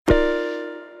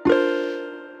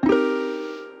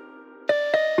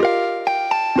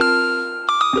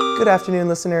Good afternoon,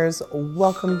 listeners.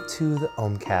 Welcome to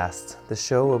TheOMCast, the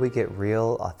show where we get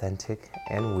real, authentic,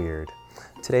 and weird.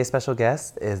 Today's special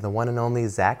guest is the one and only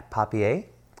Zach Papier,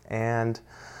 and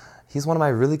he's one of my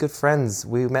really good friends.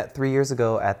 We met 3 years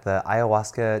ago at the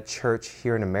ayahuasca church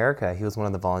here in America. He was one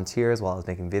of the volunteers while I was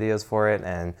making videos for it,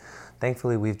 and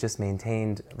thankfully we've just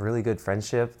maintained really good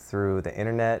friendship through the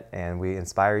internet, and we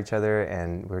inspire each other,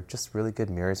 and we're just really good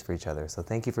mirrors for each other. So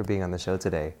thank you for being on the show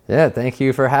today. Yeah, thank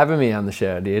you for having me on the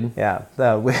show, dude. Yeah,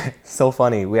 so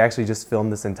funny. We actually just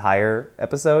filmed this entire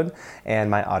episode, and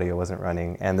my audio wasn't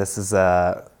running, and this is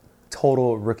a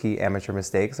total rookie amateur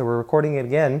mistake. So we're recording it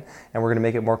again, and we're going to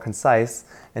make it more concise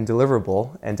and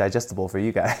deliverable and digestible for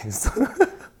you guys.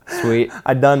 Sweet.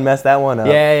 I done messed that one up.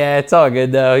 Yeah, it's all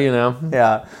good though, you know.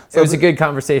 Yeah. So it was a good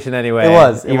conversation anyway. It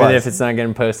was. Even if it's not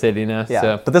getting posted, you know. Yeah,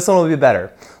 So. but this one will be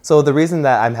better. So the reason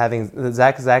that I'm having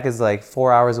Zach is like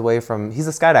 4 hours away from, he's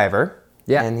a skydiver.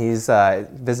 Yeah. And he's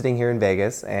visiting here in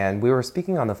Vegas. And we were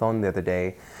speaking on the phone the other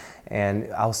day, and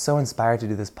I was so inspired to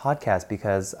do this podcast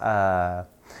because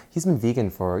you've been vegan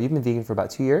for about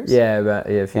 2 years? Yeah, about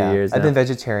a few years now. I've been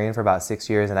vegetarian for about 6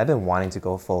 years, and I've been wanting to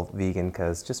go full vegan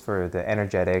because just for the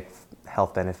energetic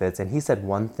health benefits. And he said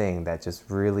one thing that just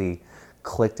really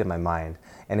clicked in my mind,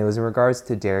 and it was in regards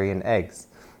to dairy and eggs.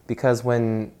 Because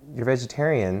when you're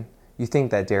vegetarian, you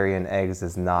think that dairy and eggs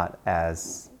is not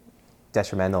as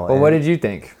detrimental. Well, what did you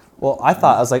think? Well, I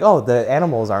was like, oh, the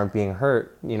animals aren't being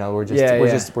hurt. You know, we're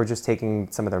just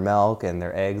taking some of their milk and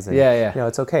their eggs, and you know,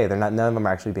 it's okay. None of them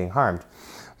are actually being harmed.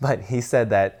 But he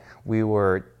said that we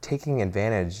were taking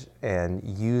advantage and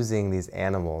using these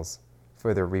animals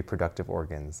for their reproductive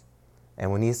organs.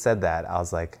 And when he said that, I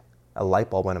was like, a light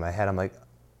bulb went in my head. I'm like,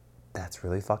 that's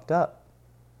really fucked up.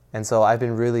 And so I've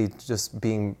been really just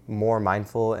being more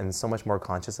mindful and so much more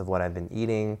conscious of what I've been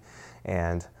eating.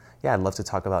 And yeah, I'd love to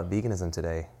talk about veganism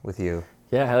today with you.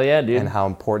 Yeah, hell yeah, dude. And how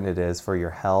important it is for your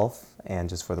health and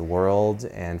just for the world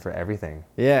and for everything.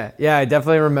 Yeah, I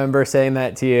definitely remember saying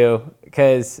that to you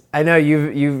because I know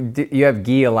you have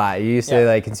ghee a lot. You used to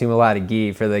like consume a lot of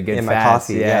ghee for the good in fats.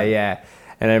 My coffee, Yeah.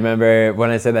 And I remember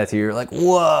when I said that to you, you were like,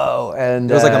 "Whoa!"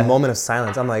 And it was like a moment of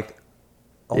silence. I'm like,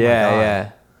 "Oh my God."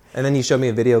 Yeah. And then you showed me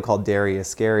a video called "Dairy is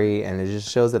Scary," and it just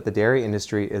shows that the dairy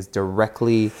industry is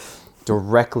directly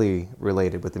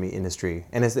related with the meat industry,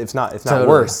 and it's not Totally.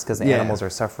 worse because the animals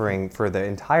are suffering for their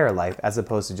entire life as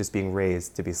opposed to just being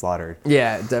raised to be slaughtered.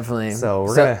 Yeah, definitely. So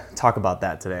we're gonna talk about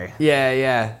that today.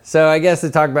 Yeah. So I guess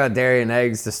to talk about dairy and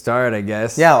eggs to start, I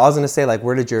guess. Yeah, I was gonna say, like,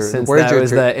 where did your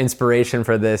the inspiration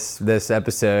for this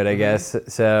episode, I guess.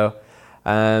 So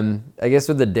I guess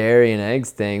with the dairy and eggs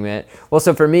thing, man. Well,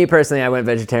 so for me personally, I went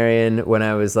vegetarian when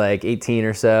I was like 18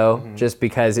 or so, just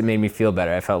because it made me feel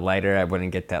better. I felt lighter. I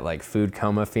wouldn't get that like food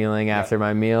coma feeling after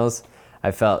my meals. I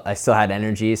felt I still had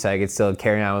energy, so I could still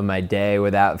carry on with my day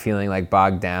without feeling like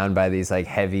bogged down by these like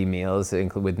heavy meals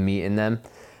with meat in them.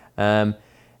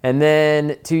 And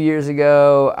then 2 years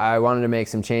ago, I wanted to make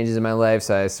some changes in my life,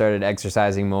 so I started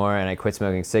exercising more and I quit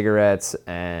smoking cigarettes,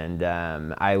 and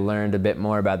I learned a bit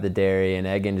more about the dairy and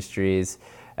egg industries,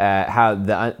 how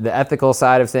the ethical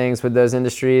side of things with those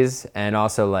industries, and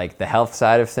also like the health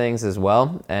side of things as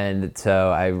well. And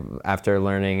so after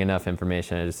learning enough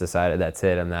information, I just decided that's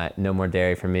it. No more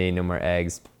dairy for me, no more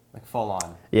eggs. like full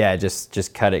on? Yeah,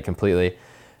 just cut it completely.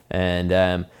 And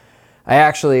I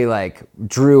actually like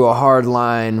drew a hard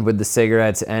line with the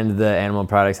cigarettes and the animal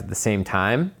products at the same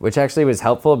time, which actually was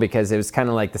helpful because it was kind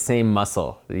of like the same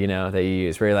muscle, you know, that you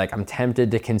use, where you're like, I'm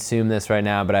tempted to consume this right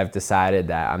now, but I've decided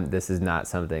that this is not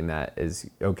something that is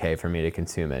okay for me to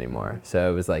consume anymore.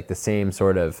 So it was like the same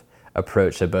sort of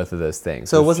approach to both of those things.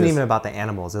 So it wasn't even about the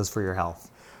animals, it was for your health.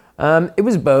 It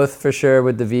was both for sure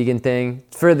with the vegan thing.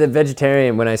 For the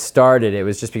vegetarian, when I started, it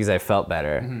was just because I felt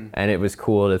better, and it was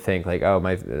cool to think like, oh,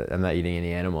 I'm not eating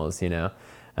any animals, you know.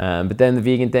 But then the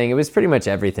vegan thing, it was pretty much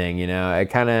everything, you know.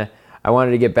 I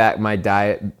wanted to get back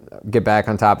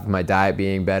on top of my diet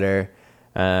being better,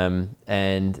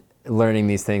 and learning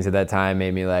these things at that time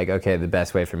made me like, okay, the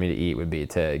best way for me to eat would be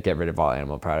to get rid of all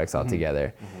animal products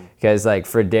altogether. Because like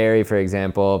for dairy, for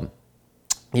example,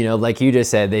 you know, like you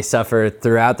just said, they suffer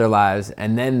throughout their lives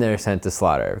and then they're sent to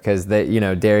slaughter because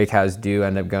dairy cows do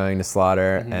end up going to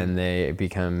slaughter, and they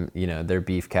become, you know, they're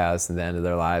beef cows at the end of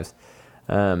their lives.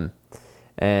 And,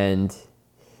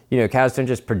 you know, cows don't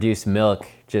just produce milk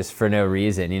just for no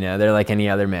reason. You know, they're like any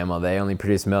other mammal. They only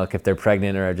produce milk if they're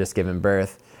pregnant or have just given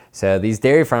birth. So these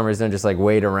dairy farmers don't just like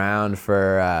wait around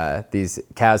for these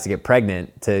cows to get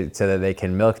pregnant so that they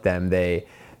can milk them. They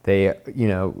you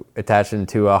know, attach them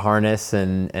to a harness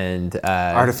and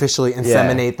artificially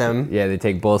inseminate them. Yeah, they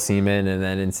take bull semen and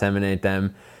then inseminate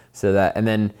them, so that, and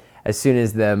then as soon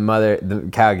as the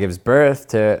cow gives birth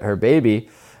to her baby,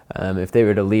 if they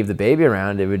were to leave the baby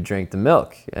around, it would drink the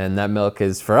milk, and that milk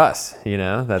is for us,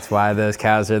 that's why those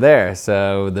cows are there.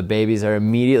 So the babies are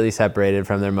immediately separated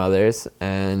from their mothers,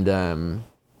 and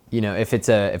if it's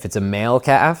a male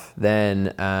calf,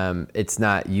 then it's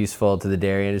not useful to the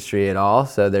dairy industry at all.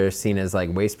 So they're seen as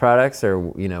like waste products, or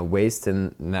waste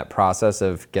in that process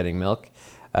of getting milk.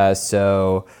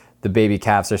 So the baby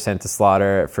calves are sent to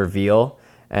slaughter for veal.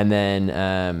 And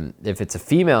then if it's a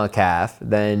female calf,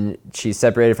 then she's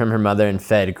separated from her mother and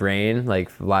fed grain, like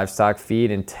livestock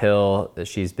feed, until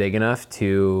she's big enough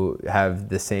to have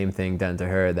the same thing done to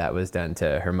her that was done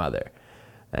to her mother.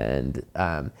 And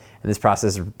this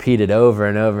process is repeated over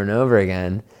and over and over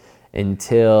again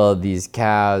until these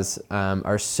cows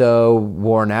are so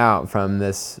worn out from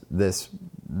this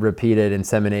repeated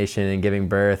insemination and giving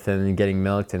birth and getting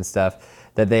milked and stuff,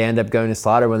 that they end up going to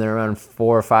slaughter when they're around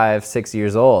 4, 5, 6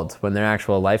 years old, when their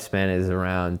actual lifespan is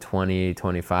around 20,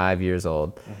 25 years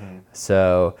old. Mm-hmm.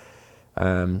 So,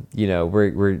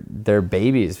 they're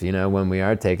babies, when we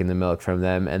are taking the milk from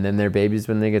them, and then they're babies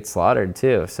when they get slaughtered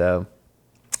too. So,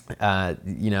 I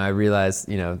realized,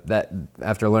 that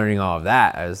after learning all of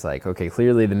that, I was like, okay,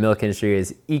 clearly the milk industry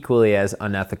is equally as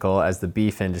unethical as the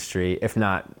beef industry, if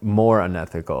not more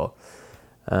unethical.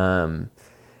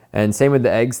 And same with the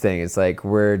eggs thing. It's like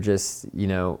we're just,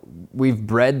 we've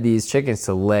bred these chickens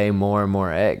to lay more and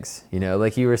more eggs.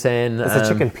 Like you were saying. It's a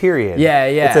chicken period. Yeah.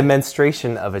 It's a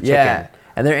menstruation of a chicken. Yeah.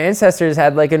 And their ancestors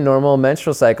had like a normal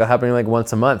menstrual cycle happening like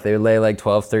once a month. They would lay like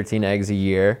 12, 13 eggs a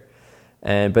year.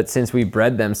 But since we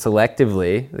bred them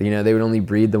selectively, they would only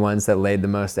breed the ones that laid the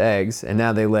most eggs. And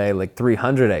now they lay like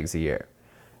 300 eggs a year.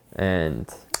 And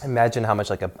imagine how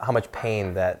much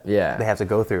pain that they have to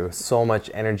go through. So much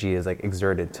energy is like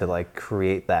exerted to like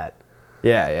create that.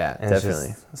 Yeah, and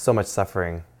definitely. It's just so much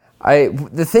suffering.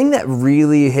 The thing that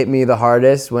really hit me the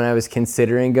hardest when I was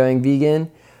considering going vegan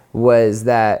was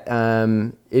that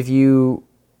if you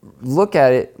look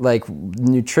at it like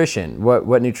nutrition,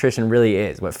 what nutrition really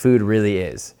is, what food really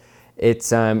is.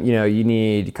 It's, you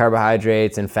need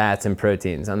carbohydrates and fats and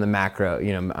proteins on the macro,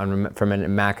 from a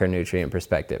macronutrient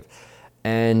perspective.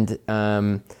 And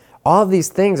all of these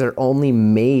things are only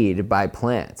made by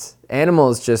plants.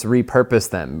 Animals just repurpose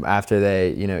them after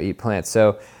they, eat plants.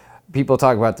 So people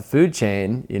talk about the food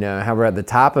chain, how we're at the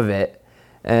top of it.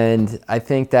 And I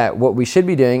think that what we should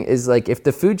be doing is like, if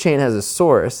the food chain has a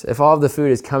source, if all of the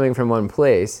food is coming from one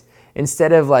place,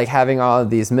 instead of like having all of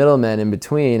these middlemen in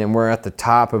between and we're at the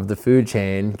top of the food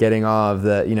chain getting all of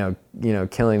the,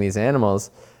 killing these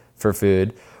animals for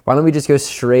food, why don't we just go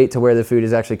straight to where the food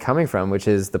is actually coming from, which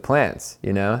is the plants,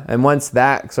 And once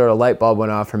that sort of light bulb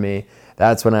went off for me,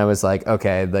 that's when I was like,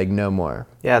 okay, like no more.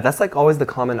 Yeah, that's like always the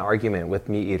common argument with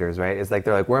meat eaters, right? It's like,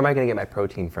 they're like, where am I going to get my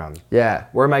protein from? Yeah.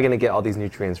 Where am I going to get all these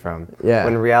nutrients from? Yeah.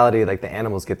 When in reality, like the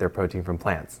animals get their protein from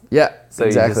plants. Yeah, so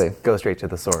exactly. You just go straight to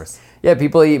the source. Yeah,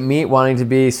 people eat meat wanting to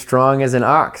be strong as an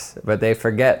ox, but they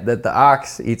forget that the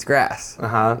ox eats grass.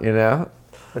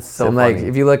 That's so and funny. Like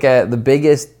if you look at the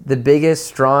biggest,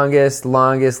 strongest,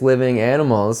 longest living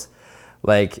animals,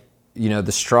 like,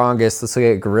 the strongest, let's look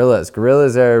at gorillas.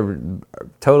 Gorillas are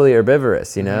totally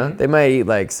herbivorous, Mm-hmm. They might eat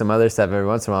like some other stuff every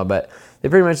once in a while, but they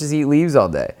pretty much just eat leaves all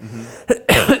day.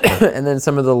 Mm-hmm. And then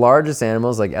some of the largest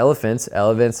animals like elephants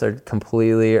are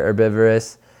completely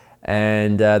herbivorous.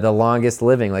 And the longest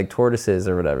living, like tortoises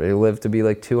or whatever, they live to be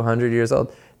like 200 years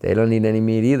old. They don't eat any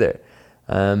meat either.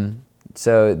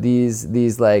 So these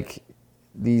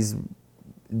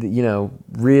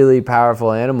really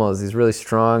powerful animals, these really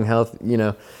strong health,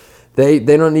 they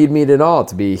don't need meat at all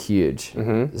to be huge.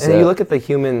 Mm-hmm. So, and you look at the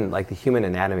human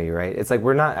anatomy, right? It's like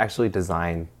we're not actually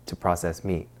designed to process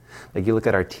meat. Like you look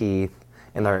at our teeth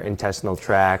and our intestinal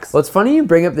tracts. Well, it's funny you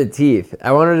bring up the teeth.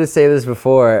 I wanted to say this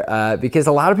before because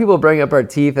a lot of people bring up our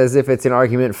teeth as if it's an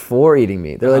argument for eating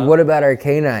meat. They're like, what about our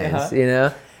canines,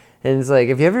 And it's like,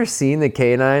 have you ever seen the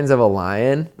canines of a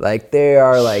lion? Like they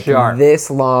are like sharp.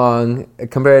 This long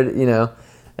compared,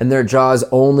 and their jaws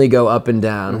only go up and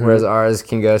down, mm-hmm. whereas ours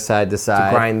can go side to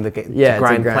side. To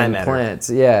grind plants.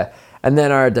 Yeah. And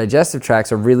then our digestive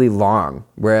tracts are really long,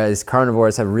 whereas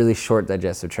carnivores have really short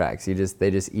digestive tracts. They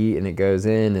just eat and it goes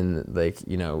in and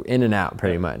in and out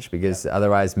pretty much, because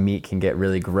otherwise meat can get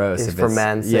really gross. It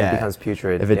ferments and it becomes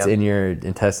putrid. If it's in your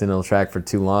intestinal tract for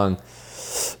too long.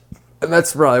 And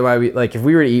that's probably why if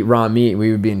we were to eat raw meat,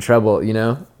 we would be in trouble,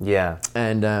 Yeah.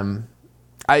 And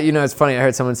it's funny. I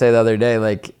heard someone say the other day,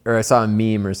 or I saw a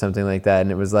meme or something like that,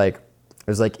 and it was like,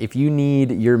 if you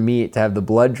need your meat to have the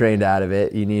blood drained out of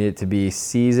it, you need it to be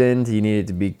seasoned, you need it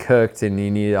to be cooked, and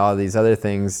you need all these other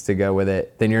things to go with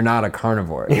it, then you're not a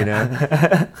carnivore,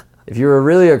 If you were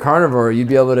really a carnivore, you'd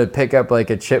be able to pick up like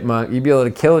a chipmunk. You'd be able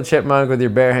to kill a chipmunk with your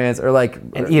bare hands, or like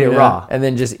and eat it raw, and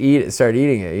then just start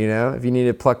eating it. If you need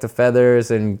to pluck the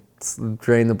feathers and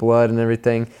drain the blood and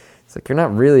everything, it's like you're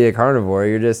not really a carnivore.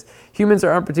 Humans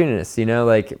are opportunists.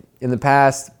 Like in the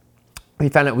past, we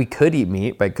found out we could eat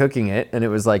meat by cooking it, and it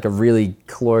was like a really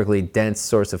calorically dense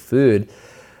source of food.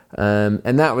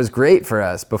 And that was great for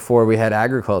us before we had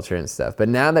agriculture and stuff. But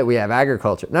now that we have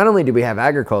agriculture, not only do we have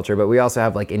agriculture, but we also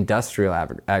have like industrial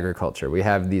agriculture. We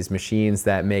have these machines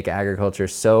that make agriculture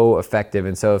so effective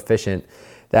and so efficient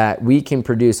that we can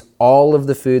produce all of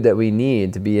the food that we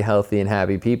need to be healthy and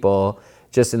happy people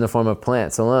just in the form of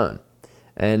plants alone.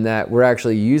 And that we're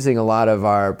actually using a lot of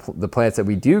the plants that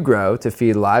we do grow to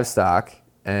feed livestock,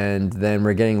 and then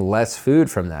we're getting less food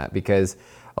from that, because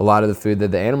a lot of the food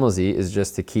that the animals eat is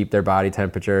just to keep their body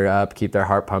temperature up, keep their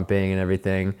heart pumping and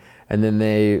everything. And then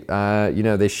they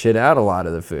shit out a lot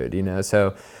of the food,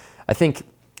 So I think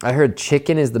I heard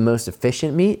chicken is the most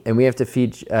efficient meat, and we have to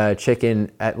feed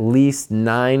chicken at least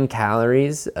 9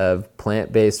 calories of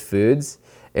plant-based foods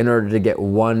in order to get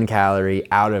 1 calorie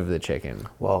out of the chicken.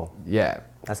 Whoa. Yeah.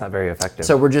 That's not very effective.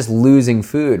 So we're just losing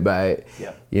food by,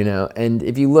 and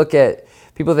if you look at,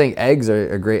 people think eggs are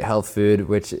a great health food,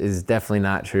 which is definitely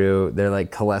not true. They're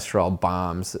like cholesterol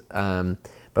bombs. But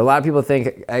a lot of people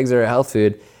think eggs are a health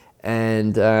food.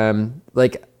 And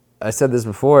like I said this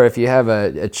before, if you have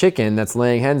a chicken that's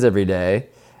laying hens every day,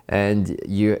 and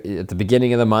at the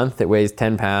beginning of the month it weighs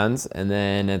 10 pounds, and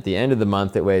then at the end of the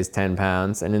month it weighs 10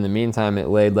 pounds, and in the meantime it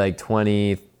laid like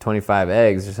 25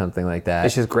 eggs or something like that.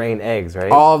 It's just grain eggs, right?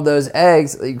 All of those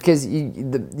eggs, because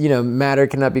matter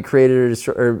cannot be created or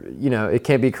destroyed, or it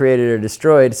can't be created or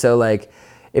destroyed. So like,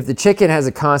 if the chicken has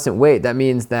a constant weight, that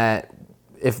means that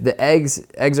if the eggs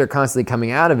are constantly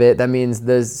coming out of it, that means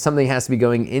something has to be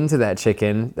going into that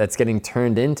chicken that's getting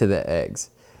turned into the eggs,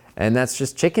 and that's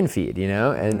just chicken feed,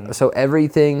 And so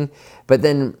everything, but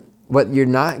then what you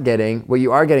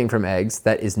are getting from eggs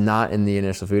that is not in the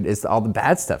initial food is all the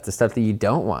bad stuff, the stuff that you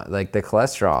don't want, like the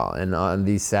cholesterol and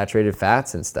these saturated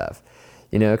fats and stuff,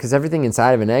 because everything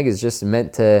inside of an egg is just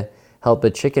meant to help a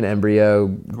chicken embryo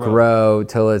grow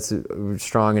till it's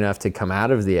strong enough to come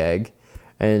out of the egg.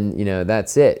 And,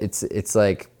 that's it. It's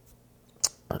like,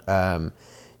 but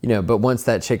once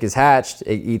that chick is hatched,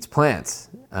 it eats plants.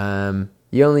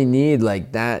 You only need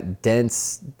like that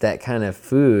dense, that kind of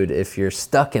food if you're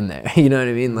stuck in there. You know what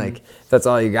I mean? Mm-hmm. Like if that's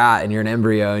all you got and you're an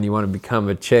embryo and you want to become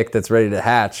a chick that's ready to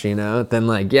hatch, then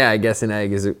like, yeah, I guess an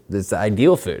egg is the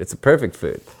ideal food. It's a perfect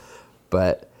food.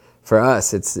 But for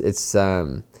us, it's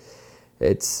not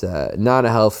a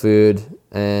health food,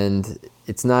 and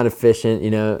it's not efficient,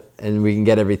 and we can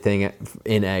get everything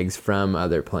in eggs from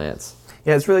other plants.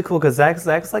 Yeah, it's really cool because Zach's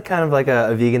like kind of like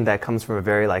a vegan that comes from a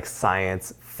very like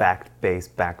science,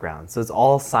 fact-based background. So it's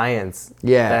all science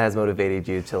that has motivated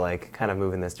you to like kind of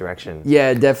move in this direction.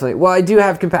 Yeah, definitely. Well, I do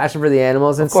have compassion for the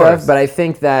animals and stuff, but I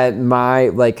think that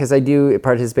because I do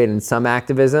participate in some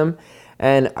activism,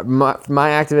 and my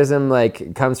activism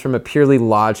like comes from a purely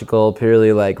logical,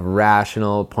 purely like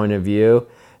rational point of view.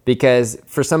 Because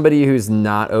for somebody who's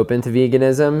not open to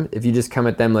veganism, if you just come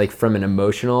at them like from an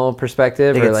emotional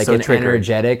perspective or like an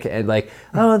energetic and like,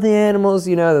 oh, the animals,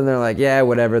 then they're like, yeah,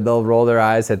 whatever. They'll roll their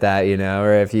eyes at that,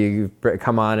 Or if you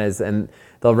come on and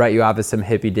they'll write you off as some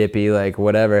hippy dippy, like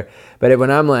whatever. But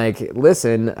when I'm like,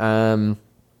 listen,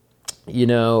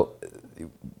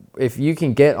 if you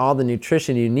can get all the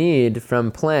nutrition you need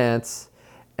from plants,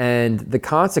 and the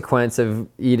consequence of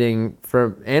eating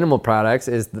from animal products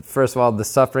is, first of all, the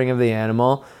suffering of the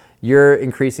animal. You're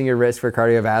increasing your risk for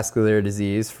cardiovascular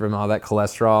disease from all that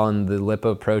cholesterol and the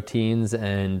lipoproteins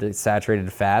and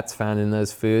saturated fats found in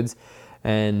those foods.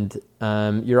 And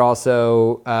you're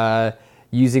also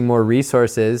using more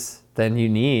resources than you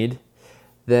need.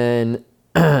 Then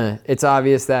it's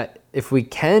obvious that if we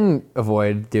can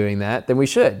avoid doing that, then we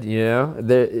should,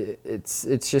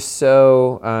 It's just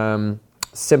so...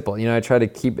 simple. I try to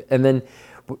keep, and then,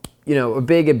 a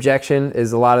big objection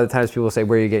is a lot of the times people say,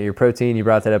 where you get your protein? You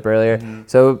brought that up earlier. Mm-hmm.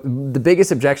 So the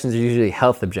biggest objections are usually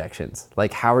health objections.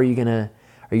 Like, are you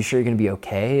sure you're going to be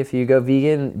okay if you go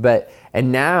vegan?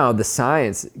 And now the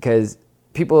science, because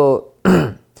people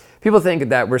think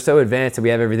that we're so advanced that we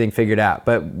have everything figured out,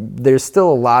 but there's still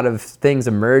a lot of things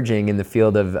emerging in the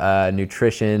field of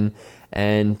nutrition.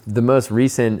 And the most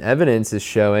recent evidence is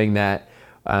showing that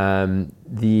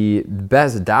the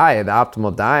best diet, the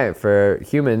optimal diet for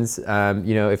humans,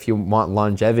 if you want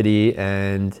longevity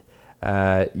and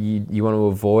you want to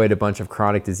avoid a bunch of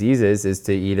chronic diseases is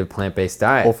to eat a plant-based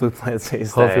diet. Whole food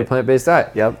plant-based Whole diet. food plant-based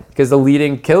diet. Yep. Because the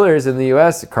leading killers in the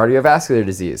U.S. are cardiovascular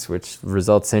disease, which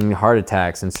results in heart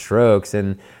attacks and strokes,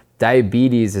 and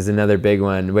diabetes is another big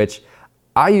one, which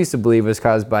I used to believe was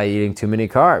caused by eating too many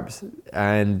carbs.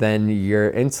 And then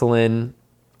your insulin,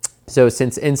 so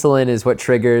since insulin is what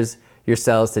triggers your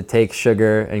cells to take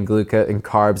sugar and glucose and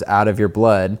carbs out of your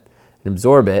blood and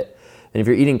absorb it, and if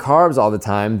you're eating carbs all the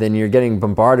time, then you're getting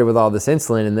bombarded with all this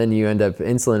insulin, and then you end up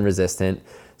insulin resistant.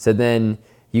 So then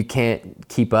you can't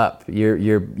keep up.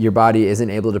 Your body isn't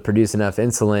able to produce enough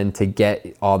insulin to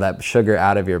get all that sugar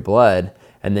out of your blood,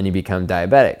 and then you become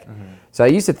diabetic. Mm-hmm. So I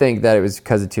used to think that it was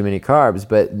because of too many carbs,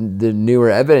 but the newer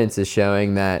evidence is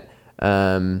showing that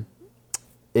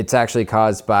it's actually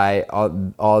caused by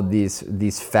all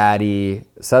these fatty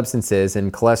substances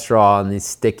and cholesterol and these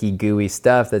sticky, gooey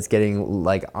stuff that's getting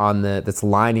that's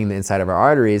lining the inside of our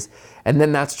arteries. And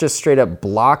then that's just straight up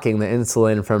blocking the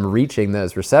insulin from reaching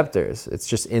those receptors. It's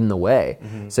just in the way.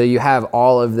 Mm-hmm. So you have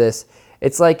all of this.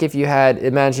 It's like if you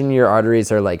imagine your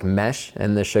arteries are like mesh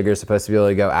and the sugar is supposed to be able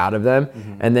to go out of them.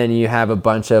 Mm-hmm. And then you have a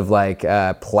bunch of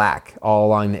plaque all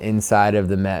along the inside of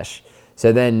the mesh.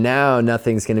 So then now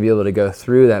nothing's going to be able to go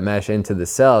through that mesh into the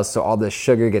cells. So all the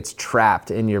sugar gets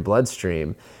trapped in your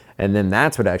bloodstream. And then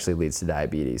that's what actually leads to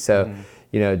diabetes. So,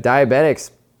 diabetics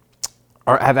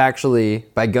have actually,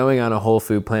 by going on a whole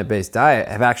food plant-based diet,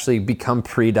 have actually become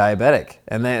pre-diabetic.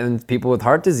 And then people with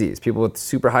heart disease, people with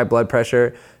super high blood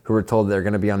pressure who were told they're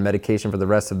going to be on medication for the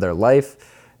rest of their life,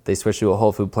 they switch to a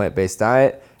whole food plant-based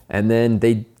diet, and then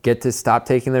they get to stop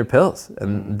taking their pills.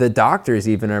 And the doctors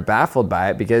even are baffled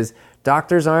by it because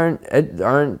doctors aren't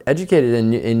educated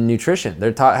in nutrition.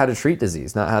 They're taught how to treat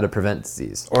disease, not how to prevent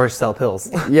disease. Or sell pills.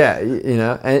 Yeah,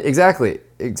 and exactly,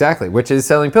 which is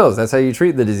selling pills. That's how you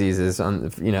treat the diseases. You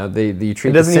treat the symptoms.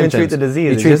 It doesn't even treat the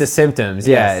disease. You treat the symptoms,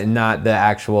 yes. Not the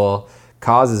actual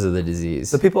causes of the disease.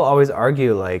 So people always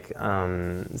argue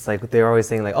it's like they're always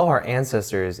saying oh, our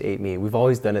ancestors ate meat. We've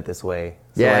always done it this way.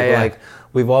 So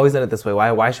we've always done it this way.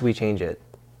 Why should we change it?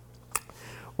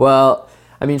 Well,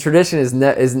 I mean, tradition is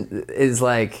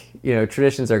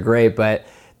traditions are great, but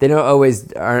they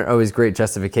aren't always great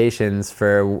justifications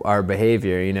for our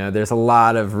behavior. There's a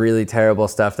lot of really terrible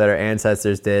stuff that our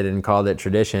ancestors did and called it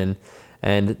tradition,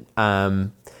 and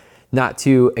not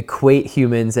to equate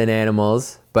humans and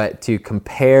animals, but to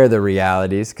compare the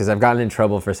realities. Because I've gotten in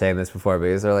trouble for saying this before,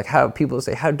 because they're like, people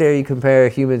say, how dare you compare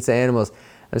humans to animals?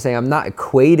 I'm saying I'm not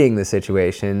equating the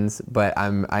situations, but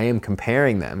I am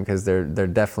comparing them because they're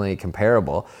definitely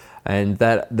comparable, and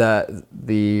that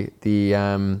the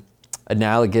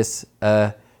analogous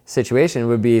situation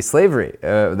would be slavery.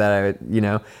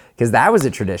 Because that was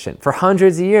a tradition for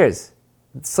hundreds of years.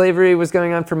 Slavery was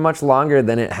going on for much longer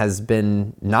than it has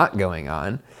been not going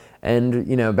on, and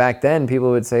back then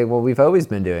people would say, well, we've always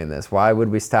been doing this. Why would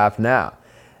we stop now?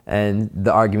 And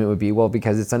the argument would be, well,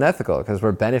 because it's unethical, because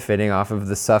we're benefiting off of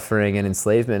the suffering and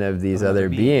enslavement of these other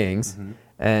beings, mm-hmm.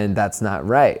 and that's not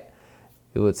right.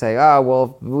 People would say, oh,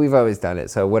 well, we've always done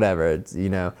it, so whatever,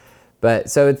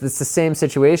 But so it's the same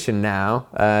situation now,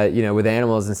 with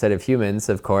animals instead of humans,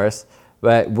 of course,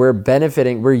 but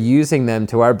we're using them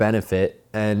to our benefit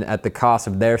and at the cost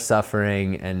of their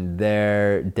suffering and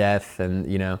their death, and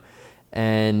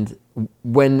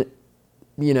when,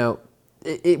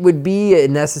 it would be a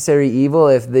necessary evil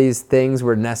if these things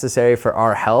were necessary for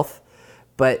our health.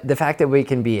 But the fact that we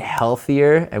can be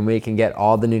healthier and we can get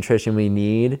all the nutrition we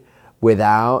need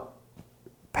without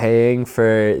paying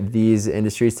for these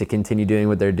industries to continue doing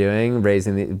what they're doing,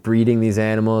 breeding these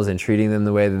animals and treating them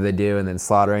the way that they do and then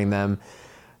slaughtering them,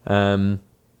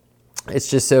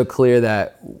 it's just so clear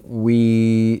that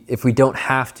if we don't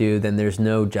have to, then there's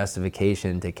no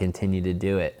justification to continue to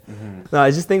do it. Mm-hmm. No, I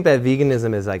just think that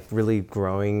veganism is really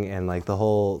growing, and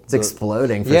it's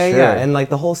exploding for sure. Yeah, and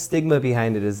the whole stigma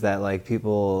behind it is that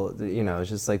people, it's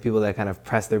just people that kind of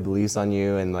press their beliefs on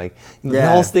you, and the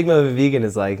whole stigma of a vegan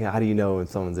is how do you know when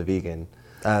someone's a vegan?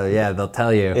 Oh yeah, they'll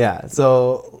tell you. Yeah,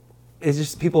 so it's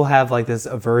just people have this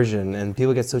aversion, and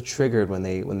people get so triggered when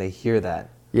they hear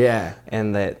that. Yeah,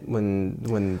 and that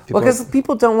when people, because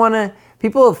people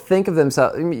think of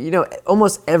themselves,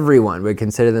 almost everyone would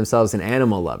consider themselves an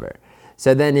animal lover.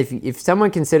 So then if someone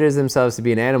considers themselves to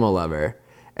be an animal lover,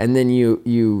 and then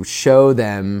you show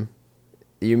them,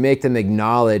 you make them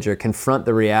acknowledge or confront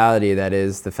the reality that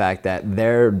is the fact that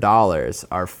their dollars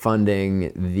are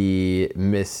funding the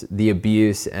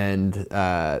abuse and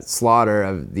slaughter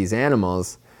of these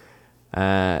animals.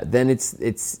 Then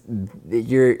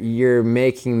you're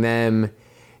making them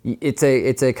it's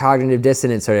a cognitive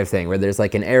dissonance sort of thing where there's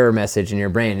like an error message in your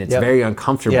brain. It's very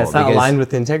uncomfortable. Yeah, it's not aligned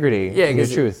with integrity. Yeah, and your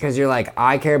truth. Because you're like,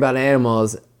 I care about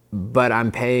animals, but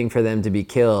I'm paying for them to be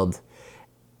killed.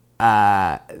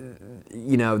 This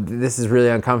is really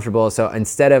uncomfortable. So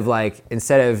instead of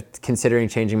considering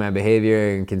changing my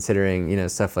behavior and considering,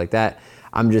 stuff like that,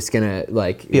 I'm just gonna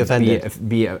like be offended,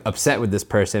 be upset with this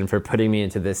person for putting me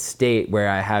into this state where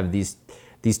I have these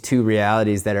two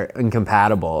realities that are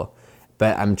incompatible.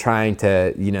 But I'm trying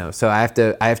to, so I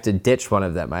have to ditch one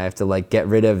of them. I have to like get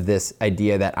rid of this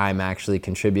idea that I'm actually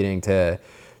contributing to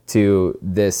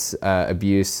this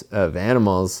abuse of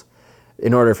animals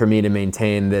in order for me to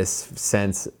maintain this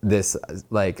sense, this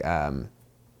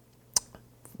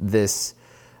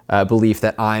belief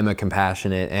that I'm a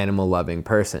compassionate, animal-loving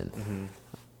person.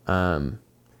 Mm-hmm.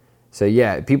 So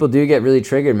yeah, people do get really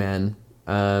triggered, man.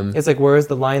 It's like, where is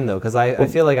the line though? Because I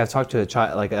feel like I've talked to a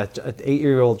child, like an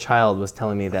 8-year-old child was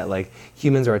telling me that like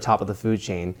humans are atop of the food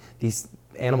chain. These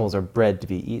animals are bred to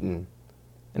be eaten.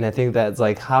 And I think that's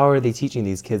like, how are they teaching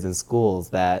these kids in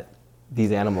schools that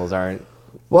these animals aren't?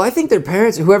 Well, I think their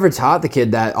parents, whoever taught the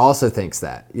kid that, also thinks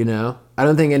that, I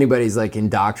don't think anybody's like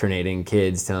indoctrinating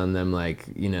kids, telling them like,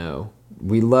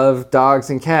 we love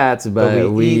dogs and cats,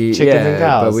 but we eat chickens and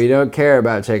cows. But we don't care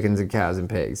about chickens and cows and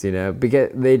pigs, because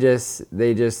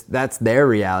they just that's their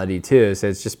reality too. So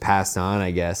it's just passed on, I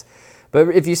guess. But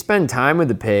if you spend time with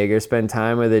a pig or spend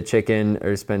time with a chicken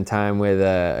or spend time with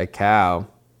a cow,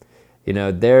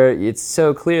 it's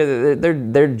so clear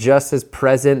that they're just as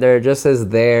present, they're just as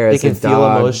there. They can feel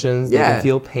emotions, they can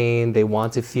feel pain, they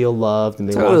want to feel loved, and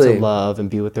they want to love and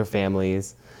be with their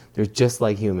families. They're just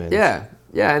like humans.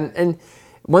 Yeah, and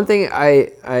one thing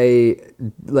I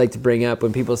like to bring up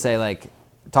when people say like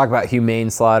talk about humane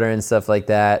slaughter and stuff like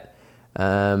that,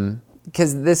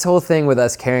 because this whole thing with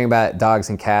us caring about dogs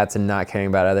and cats and not caring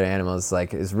about other animals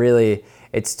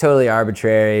it's totally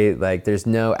arbitrary. Like there's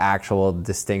no actual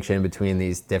distinction between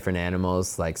these different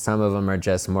animals. Like some of them are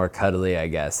just more cuddly, I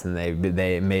guess, and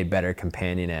they made better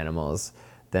companion animals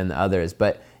than the others.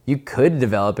 But you could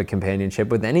develop a companionship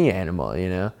with any animal,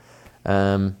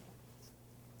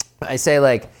 I say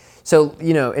like, so,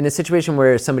 in a situation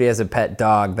where somebody has a pet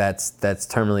dog that's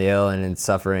terminally ill and is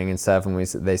suffering and stuff, and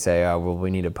they say, oh, well,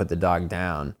 we need to put the dog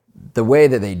down. The way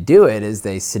that they do it is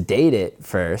they sedate it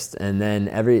first, and then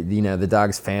the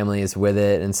dog's family is with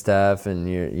it and stuff, and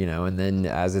and then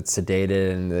as it's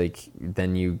sedated and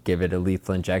then you give it a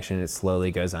lethal injection, it slowly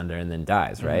goes under and then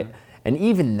dies, right? Mm-hmm. And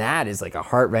even that is like a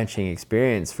heart-wrenching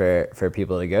experience for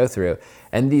people to go through.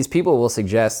 And these people will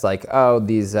suggest like, oh,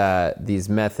 these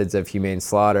methods of humane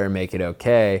slaughter make it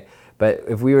okay. But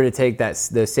if we were to take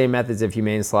those same methods of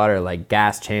humane slaughter, like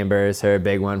gas chambers are a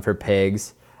big one for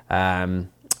pigs.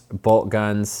 Bolt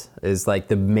guns is like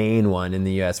the main one in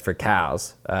the U.S. for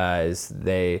cows.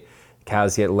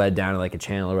 Cows get led down like a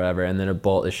channel or whatever, and then a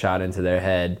bolt is shot into their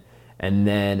head. And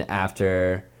then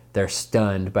after they're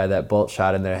stunned by that bolt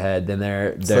shot in their head, then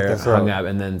they're hung up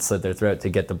and then slit their throat to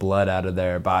get the blood out of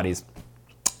their bodies.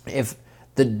 If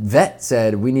the vet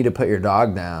said, we need to put your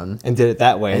dog down, and did it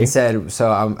that way, and said,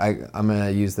 so I'm going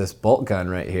to use this bolt gun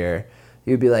right here,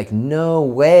 you'd be like, no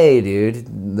way,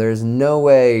 dude. There's no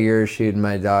way you're shooting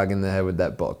my dog in the head with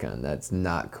that bolt gun. That's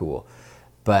not cool.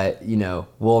 But,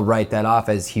 we'll write that off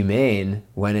as humane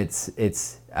when it's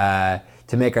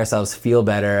to make ourselves feel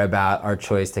better about our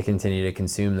choice to continue to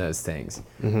consume those things.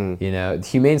 Mm-hmm.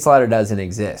 Humane slaughter doesn't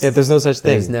exist. Yeah, there's no such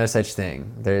thing. There's no such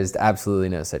thing. There's absolutely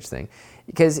no such thing.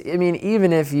 Because,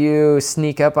 even if you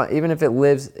sneak up on, even if it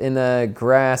lives in a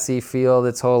grassy field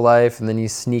its whole life, and then you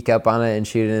sneak up on it and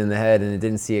shoot it in the head and it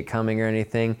didn't see it coming or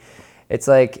anything, it's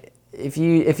like, if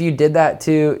you did that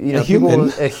to,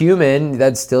 a human,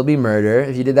 that'd still be murder.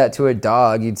 If you did that to a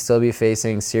dog, you'd still be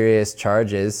facing serious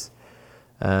charges.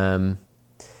 You'd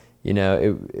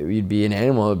be an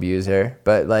animal abuser.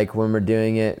 But like when we're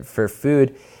doing it for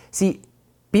food, see,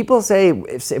 people say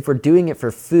if we're doing it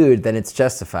for food, then it's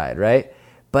justified, right?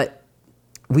 But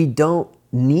we don't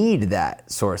need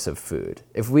that source of food.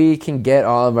 If we can get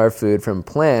all of our food from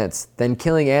plants, then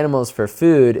killing animals for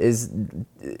food is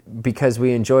because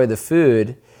we enjoy the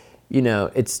food.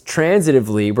 It's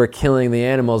transitively we're killing the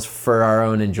animals for our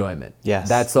own enjoyment. Yes.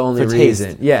 That's the only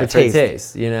reason. Yeah, for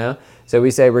taste, So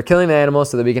we say we're killing the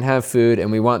animals so that we can have food,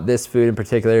 and we want this food in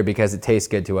particular because it tastes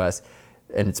good to us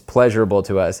and it's pleasurable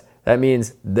to us. That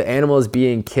means the animal is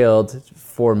being killed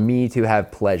for me to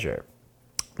have pleasure.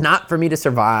 Not for me to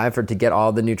survive or to get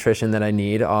all the nutrition that I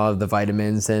need, all of the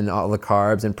vitamins and all the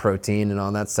carbs and protein and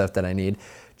all that stuff that I need.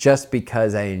 Just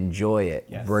because I enjoy it,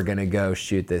 We're going to go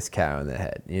shoot this cow in the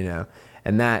head,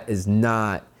 And that is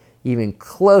not, even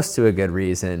close to a good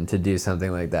reason to do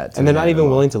something like that. And they're not even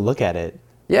willing to look at it.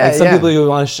 Yeah, like some people, you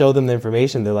want to show them the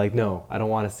information. They're like, no, I don't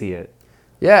want to see it.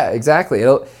 Yeah, exactly.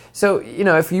 So,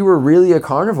 if you were really a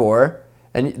carnivore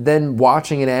and then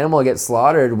watching an animal get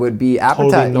slaughtered would be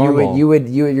appetite. Totally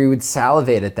you would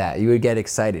salivate at that. You would get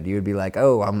excited. You would be like,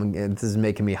 oh, this is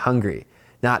making me hungry.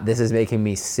 Not this is making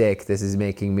me sick. This is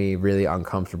making me really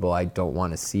uncomfortable. I don't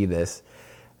want to see this,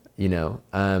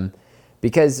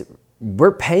 because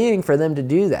we're paying for them to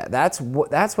do that. That's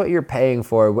what you're paying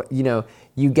for.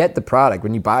 You get the product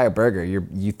when you buy a burger.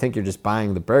 You think you're just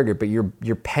buying the burger, but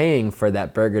you're paying for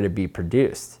that burger to be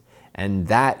produced, and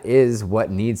that is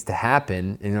what needs to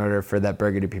happen in order for that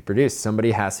burger to be produced.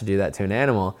 Somebody has to do that to an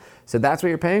animal, so that's what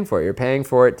you're paying for. You're paying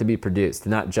for it to be produced,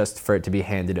 not just for it to be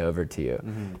handed over to you.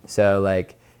 Mm-hmm. So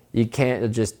you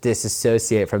can't just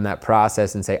disassociate from that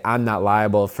process and say, I'm not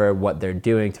liable for what they're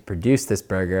doing to produce this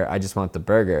burger. I just want the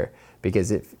burger.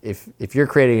 Because if you're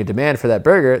creating a demand for that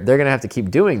burger, they're going to have to keep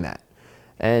doing that.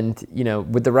 And,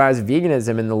 with the rise of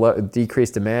veganism and the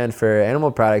decreased demand for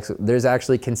animal products, there's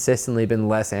actually consistently been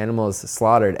less animals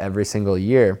slaughtered every single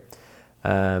year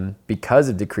because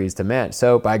of decreased demand.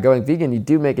 So by going vegan, you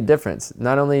do make a difference.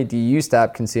 Not only do you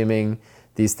stop consuming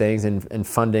these things and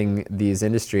funding these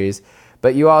industries,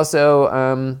 but you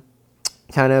also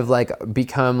kind of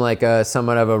become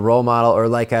somewhat of a role model or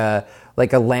like a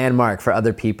landmark for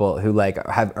other people who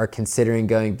are considering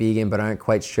going vegan but aren't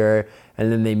quite sure, and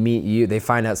then they meet you, they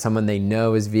find out someone they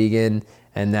know is vegan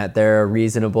and that they're a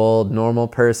reasonable, normal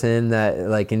person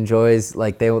that enjoys,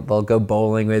 they'll go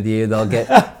bowling with you,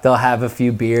 they'll have a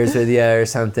few beers with you or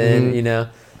something,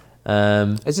 mm-hmm.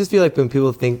 I just feel like when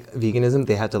people think veganism,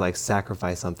 they have to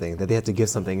sacrifice something, that they have to give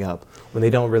something up, when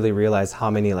they don't really realize how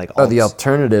many the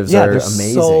alternatives are there's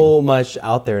amazing. So much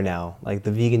out there now, like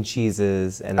the vegan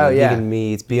cheeses and vegan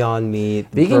meats, Beyond Meat.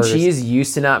 Vegan cheese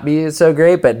used to not be so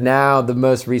great, but now the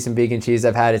most recent vegan cheese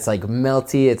I've had, it's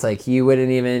melty. It's you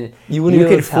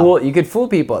could fool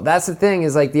people. That's the thing,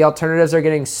 is the alternatives are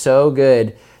getting so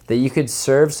good that you could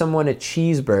serve someone a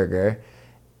cheeseburger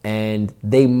and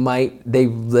they might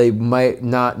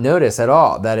not notice at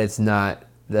all that it's not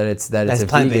it's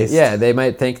plant-based. Yeah, they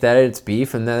might think that it's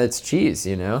beef and that it's cheese,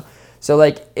 So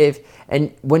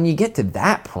when you get to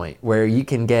that point where you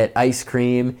can get ice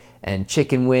cream and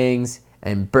chicken wings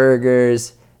and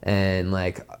burgers and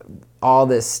all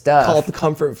this stuff, all the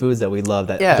comfort foods that we love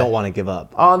that don't want to give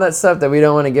up, all that stuff that we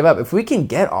don't want to give up, if we can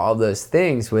get all those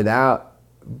things without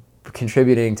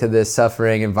contributing to the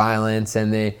suffering and violence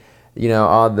and the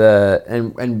all the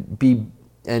and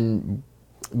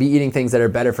be eating things that are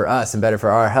better for us and better for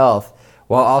our health,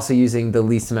 while also using the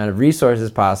least amount of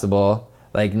resources possible,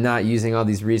 not using all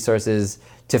these resources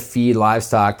to feed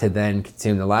livestock to then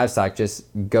consume the livestock, just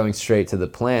going straight to the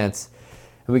plants,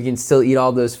 and we can still eat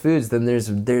all those foods, then there's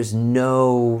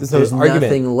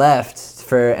nothing left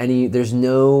for any, there's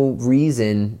no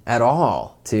reason at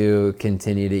all to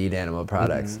continue to eat animal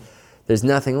products. Mm-hmm. There's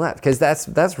nothing left, because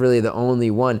that's really the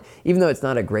only one, even though it's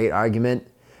not a great argument,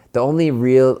 the only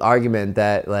real argument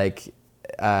that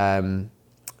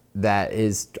that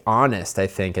is honest, I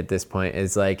think, at this point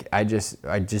is I just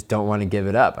don't want to give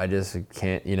it up. I just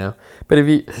can't, But if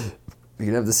you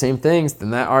can have the same things,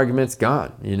 then that argument's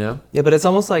gone, Yeah, but it's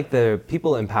almost like the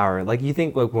people in power. You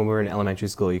think when we were in elementary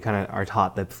school, you kind of are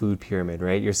taught the food pyramid,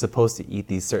 right? You're supposed to eat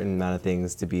these certain amount of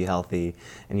things to be healthy,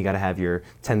 and you got to have your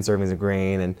 10 servings of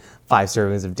grain and 5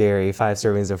 servings of dairy, 5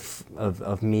 servings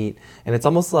of meat, and it's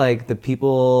almost like the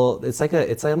people. It's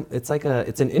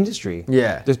an industry.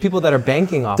 Yeah, there's people that are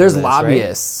banking off. There's of this,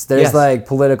 lobbyists. Right? There's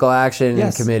political action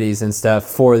committees and stuff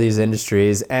for these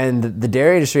industries, and the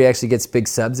dairy industry actually gets big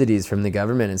subsidies from the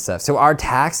government and stuff. So our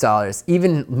tax dollars,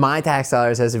 even my tax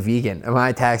dollars as a vegan,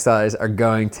 my tax dollars are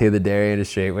going to the dairy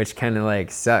industry, which kind of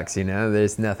sucks.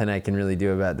 There's nothing I can really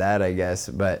do about that, I guess,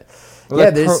 but.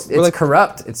 It's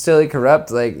corrupt. It's totally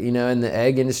corrupt. In the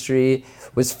egg industry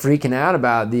was freaking out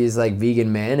about these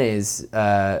vegan mayonnaise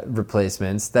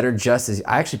replacements that are just as.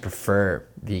 I actually prefer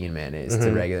vegan mayonnaise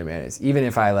to regular mayonnaise, even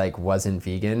if I wasn't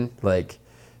vegan. Mayo's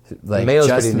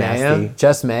just pretty mayo. nasty.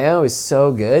 Just mayo is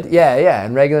so good. Yeah.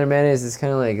 And regular mayonnaise is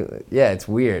kind of it's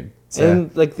weird. So.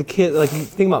 And the kid, you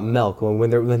think about milk when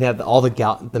they have all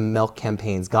the milk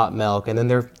campaigns, Got Milk, and then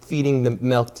they're feeding the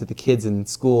milk to the kids in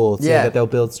school so that they'll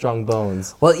build strong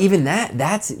bones. Well, even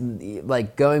that's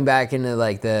going back into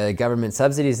the government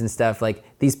subsidies and stuff.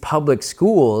 These public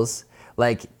schools,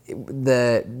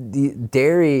 the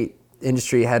dairy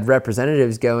industry had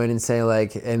representatives go in and say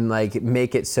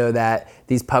make it so that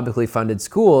these publicly funded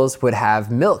schools would have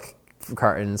milk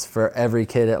cartons for every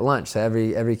kid at lunch. So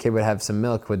every kid would have some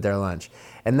milk with their lunch.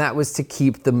 and that was to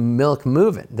keep the milk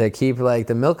moving, to keep like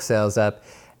the milk sales up.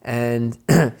 And,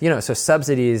 so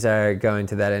subsidies are going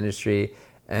to that industry,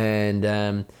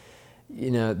 and,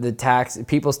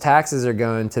 people's taxes are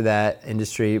going to that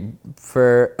industry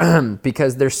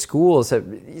because their schools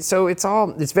so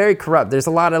it's very corrupt. There's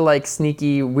a lot of like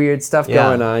sneaky, weird stuff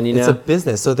going on, It's a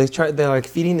business. So they're like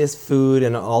feeding this food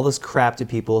and all this crap to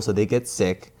people so they get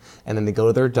sick, and then they go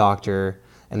to their doctor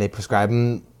and they prescribe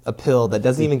them a pill that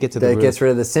doesn't even get to the root. That gets rid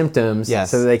of the symptoms,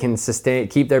 so that they can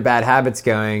keep their bad habits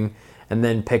going, and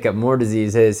then pick up more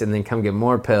diseases, and then come get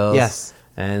more pills. Yes.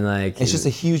 And like it's just a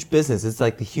huge business. It's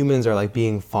like the humans are like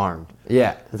being farmed.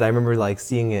 Yeah. Because I remember like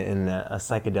seeing it in a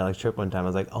psychedelic trip one time. I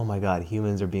was like, oh my God,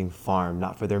 humans are being farmed,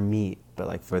 not for their meat, but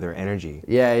like for their energy.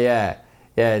 Yeah.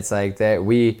 It's like that.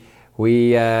 We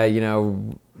the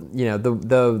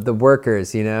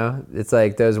workers. It's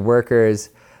like those workers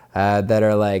that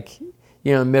are like.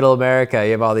 Middle America,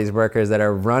 you have all these workers that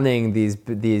are running these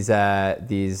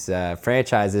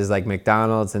franchises like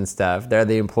McDonald's and stuff. They're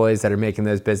the employees that are making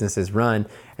those businesses run,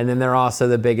 and then they're also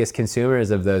the biggest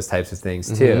consumers of those types of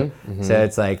things too. So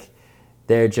it's like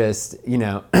they're just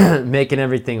making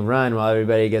everything run while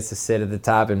everybody gets to sit at the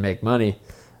top and make money.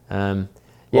 While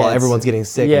everyone's getting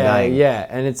sick and dying. Yeah,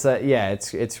 and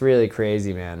it's really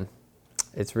crazy, man.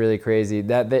 It's really crazy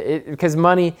because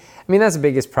money. I mean, that's the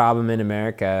biggest problem in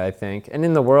America, I think, and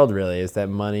in the world really, is that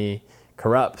money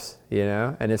corrupts.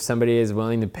 And if somebody is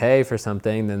willing to pay for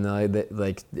something, then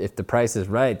if the price is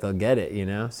right, they'll get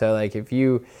it. So like if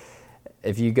you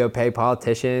go pay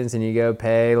politicians and you go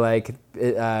pay like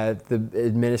the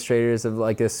administrators of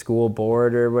like a school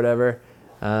board or whatever,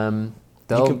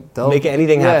 they'll make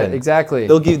anything happen. Yeah, exactly.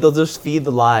 They'll just feed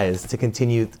the lies to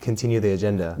continue the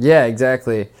agenda. Yeah,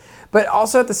 exactly. But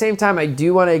also at the same time, I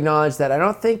do want to acknowledge that I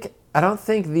don't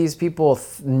think these people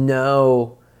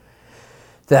know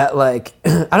that like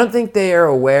I don't think they are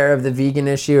aware of the vegan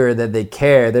issue or that they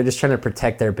care. They're just trying to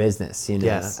protect their business.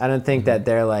 Yes. I don't think that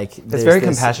they're like. It's very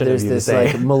compassionate. There's this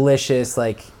like malicious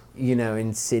like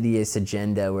insidious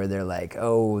agenda where they're like,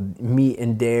 oh, meat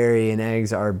and dairy and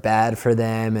eggs are bad for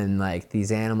them, and like these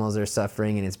animals are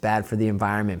suffering and it's bad for the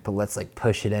environment, but let's like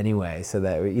push it anyway so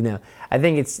that I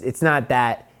think it's not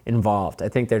that involved. I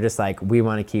think they're just like, we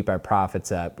want to keep our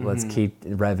profits up. Let's keep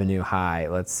revenue high.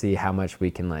 Let's see how much we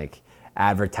can like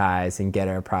advertise and get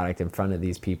our product in front of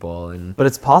these people. But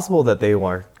it's possible that they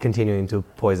are continuing to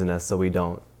poison us so we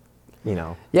don't,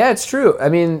 Yeah, it's true. I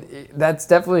mean, that's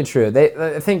definitely true.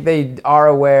 I think they are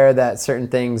aware that certain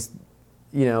things,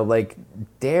 like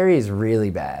dairy is really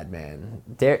bad, man.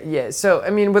 So, I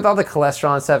mean, with all the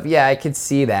cholesterol and stuff, I could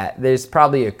see that. There's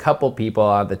probably a couple people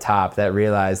on the top that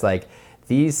realize like,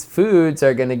 these foods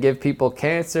are going to give people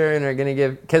cancer and are going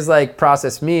to because like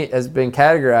processed meat has been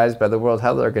categorized by the World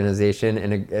Health Organization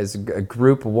as a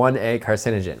group 1A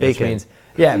carcinogen, which means,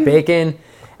 bacon,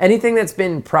 anything that's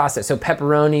been processed. So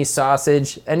pepperoni,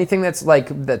 sausage, anything that's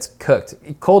cooked,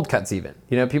 cold cuts even.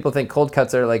 People think cold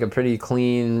cuts are like a pretty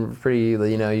clean, you go to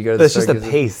the But it's just a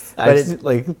paste. But it's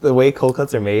like the way cold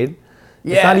cuts are made.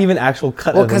 Yeah. It's not even actual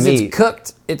cut of the meat. Well,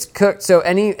 because it's cooked. So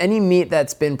any meat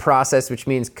that's been processed, which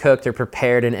means cooked or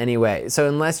prepared in any way. So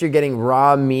unless you're getting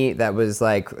raw meat that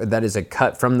is a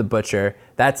cut from the butcher,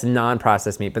 that's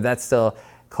non-processed meat, but that's still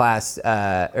class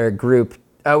or group.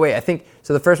 Oh wait, I think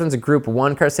so. The first one's a group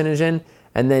 1 carcinogen,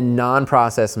 and then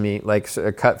non-processed meat, like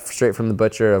cut straight from the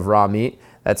butcher of raw meat,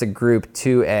 that's a group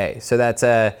 2A. So that's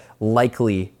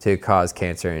likely to cause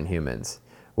cancer in humans.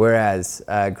 Whereas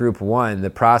group 1, the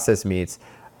processed meats,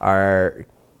 are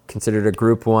considered a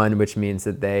group 1, which means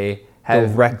that they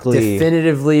have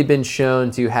definitively been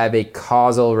shown to have a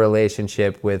causal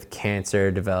relationship with cancer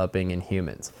developing in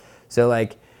humans. So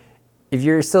like, if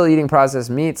you're still eating processed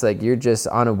meats, like you're just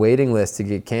on a waiting list to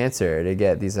get cancer, to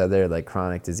get these other like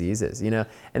chronic diseases, And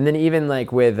then even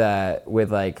like with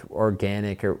like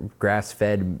organic or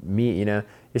grass-fed meat, you're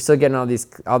still getting all this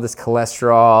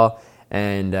cholesterol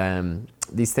and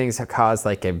these things have caused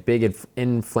like a big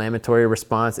inflammatory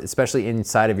response, especially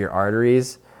inside of your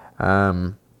arteries.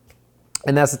 And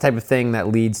that's the type of thing that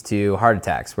leads to heart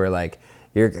attacks, where like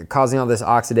you're causing all this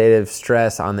oxidative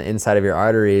stress on the inside of your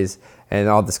arteries, and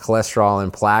all this cholesterol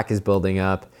and plaque is building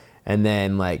up. And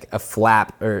then like a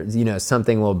flap or,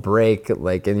 something will break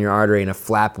like in your artery, and a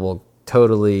flap will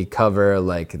totally cover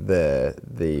like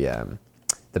the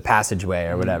passageway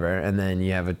or whatever. And then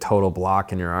you have a total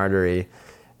block in your artery.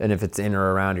 And if it's in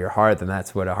or around your heart, then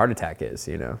that's what a heart attack is,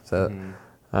 So,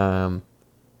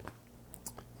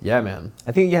 yeah, man.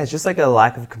 I think, it's just like a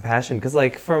lack of compassion. Because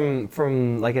like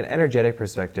from like an energetic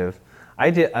perspective, I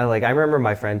remember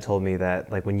my friend told me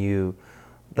that like when you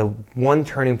the one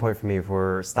turning point for me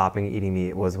for stopping eating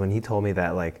meat was when he told me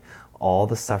that like all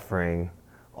the suffering,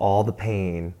 all the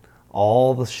pain,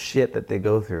 all the shit that they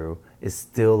go through is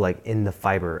still like in the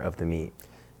fiber of the meat.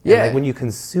 Yeah. And like when you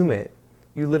consume it,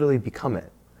 you literally become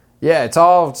it. Yeah, it's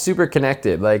all super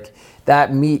connected. Like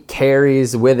that meat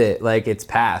carries with it like its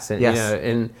past. And yes. You know,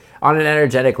 and on an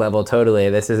energetic level, totally.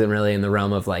 This isn't really in the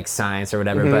realm of like science or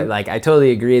whatever, but like I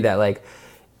totally agree that like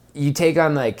you take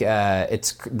on like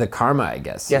it's the karma, I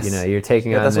guess. Yes. You know, you're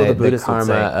taking on the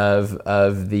karma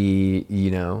of the, you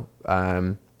know,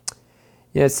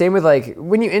 same with like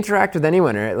when you interact with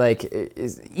anyone, right? Like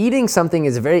eating something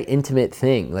is a very intimate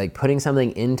thing. Like putting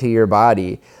something into your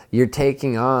body, you're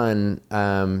taking on,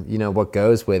 you know, what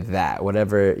goes with that,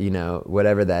 whatever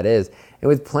that is. And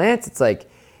with plants, it's like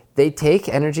they take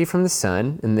energy from the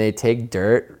sun and they take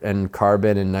dirt and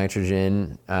carbon and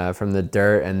nitrogen from the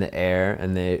dirt and the air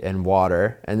and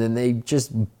water, and then they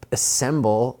just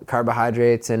assemble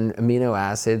carbohydrates and amino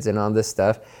acids and all this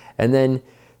stuff, and then.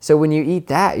 So when you eat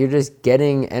that, you're just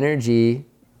getting energy,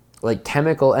 like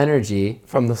chemical energy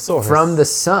from the source, from the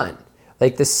sun.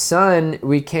 Like the sun,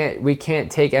 we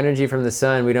can't take energy from the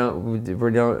sun. We don't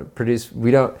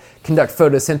conduct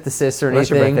photosynthesis or unless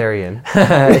anything. You're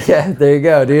breatharian. Yeah, there you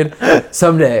go, dude.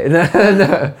 Someday.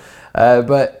 No.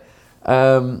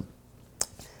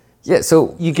 Yeah,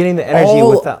 so you're getting the energy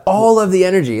without all of the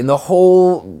energy and the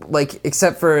whole, like,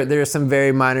 except for there are some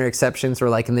very minor exceptions where,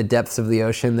 like, in the depths of the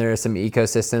ocean, there are some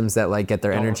ecosystems that like get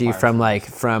their energy from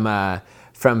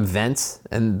vents,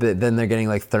 and then they're getting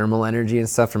like thermal energy and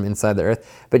stuff from inside the earth.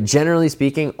 But generally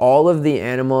speaking, all of the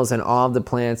animals and all of the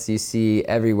plants you see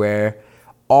everywhere,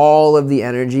 all of the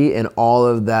energy and all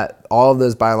of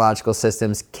those biological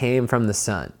systems came from the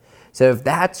sun. So if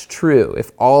that's true,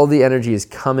 if all the energy is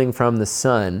coming from the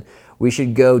sun, we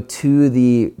should go to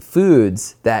the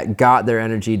foods that got their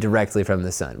energy directly from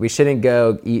the sun. We shouldn't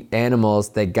go eat animals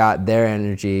that got their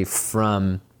energy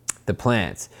from the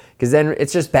plants, because then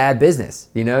it's just bad business.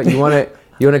 You know, you want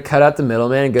to cut out the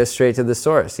middleman and go straight to the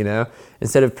source. You know,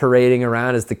 instead of parading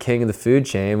around as the king of the food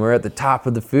chain, we're at the top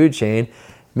of the food chain.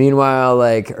 Meanwhile,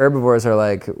 like herbivores are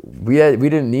like, we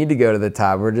didn't need to go to the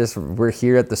top. We're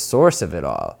here at the source of it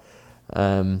all.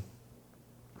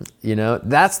 You know,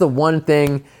 that's the one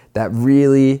thing that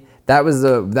really, that was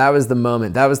the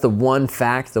moment, that was the one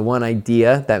fact, the one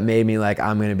idea that made me like,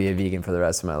 I'm going to be a vegan for the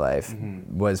rest of my life,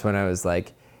 was when I was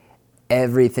like,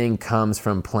 everything comes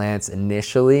from plants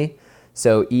initially.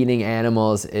 So eating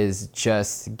animals is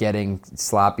just getting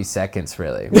sloppy seconds,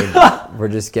 really. We're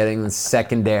just getting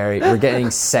we're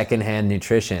getting secondhand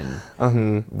nutrition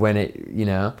when it, you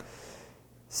know.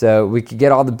 So we could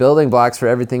get all the building blocks for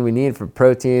everything we need for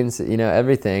proteins, you know,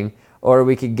 everything. Or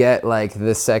we could get like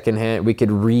the secondhand, we could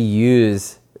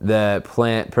reuse the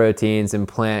plant proteins and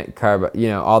plant carb, you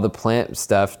know, all the plant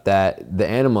stuff that the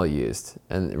animal used.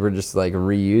 And we're just like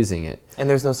reusing it. And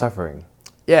there's no suffering.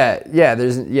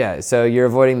 Yeah. So you're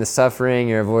avoiding the suffering,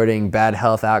 you're avoiding bad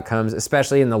health outcomes,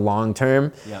 especially in the long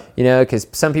term. Yep. You know, because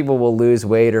some people will lose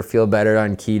weight or feel better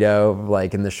on keto,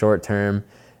 like in the short term.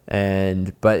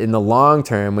 But in the long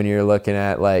term, when you're looking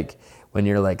at like, when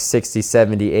you're like 60,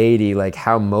 70, 80, like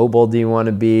how mobile do you want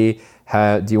to be?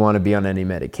 How do you want to be on any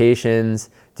medications?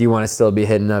 Do you want to still be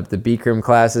hitting up the Bikram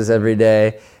classes every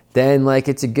day? Then like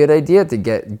it's a good idea to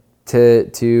get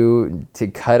to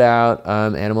cut out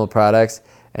animal products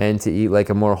and to eat like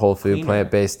a more whole food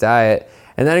plant-based diet.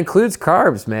 And that includes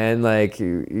carbs, man. Like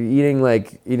eating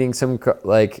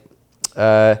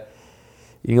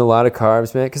a lot of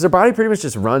carbs, man, because our body pretty much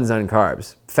just runs on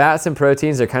carbs. Fats and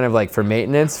proteins are kind of like for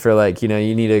maintenance, for like, you know,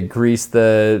 you need to grease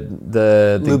the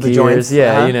gears, joints.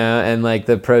 Yeah, you know, and like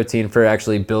the protein for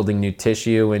actually building new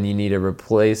tissue when you need to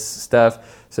replace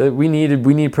stuff. So we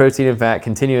need protein and fat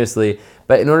continuously,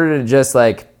 but in order to just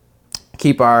like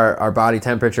keep our body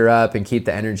temperature up and keep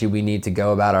the energy we need to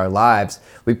go about our lives,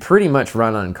 we pretty much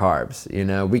run on carbs. You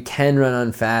know, we can run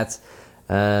on fats,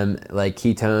 like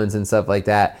ketones and stuff like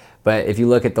that. But if you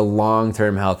look at the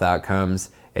long-term health outcomes,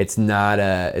 it's not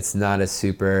a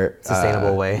super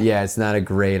sustainable way. Yeah, it's not a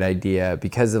great idea,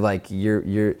 because of like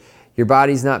your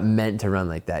body's not meant to run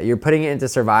like that. You're putting it into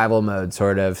survival mode,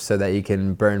 sort of, so that you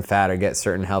can burn fat or get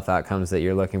certain health outcomes that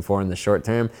you're looking for in the short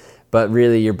term. But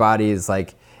really, your body is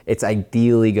like, it's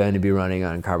ideally going to be running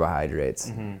on carbohydrates,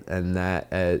 and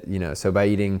that you know. So by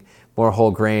eating more whole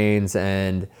grains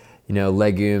and, you know,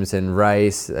 legumes and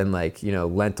rice and like, you know,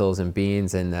 lentils and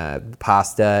beans and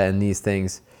pasta and these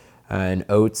things and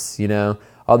oats, you know,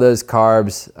 all those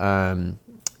carbs,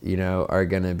 you know, are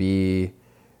going to be,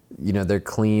 you know, they're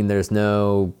clean. There's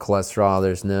no cholesterol.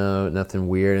 There's nothing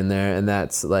weird in there. And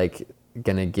that's like,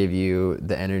 gonna give you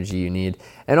the energy you need.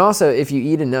 And also, if you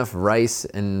eat enough rice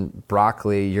and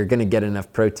broccoli, you're gonna get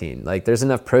enough protein. Like there's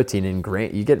enough protein in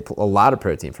grain. You get a lot of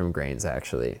protein from grains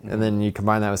actually. And then you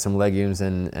combine that with some legumes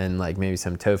and like maybe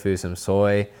some tofu, some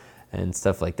soy and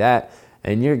stuff like that.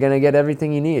 And you're gonna get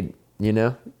everything you need, you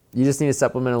know? You just need to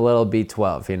supplement a little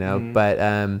B12, you know? But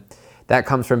that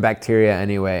comes from bacteria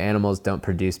anyway. Animals don't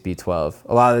produce B12.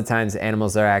 A lot of the times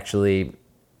animals are actually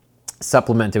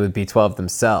supplemented with B12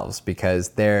 themselves because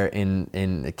they're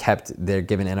they're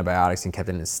given antibiotics and kept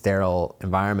in sterile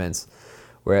environments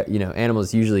where, you know,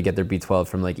 animals usually get their B12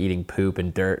 from like eating poop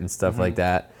and dirt and stuff like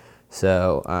that.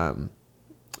 So,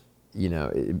 you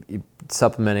know,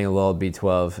 supplementing a little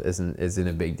B12 isn't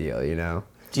a big deal, you know?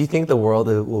 Do you think the world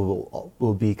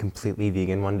will be completely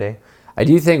vegan one day? I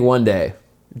do think one day,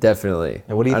 definitely.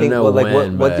 And what do you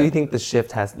think? What do you think the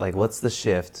shift has? Like, what's the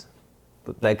shift?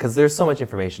 Like, because there's so much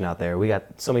information out there. We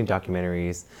got so many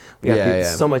documentaries. We got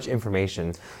so much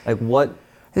information. Like, what?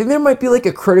 I think there might be like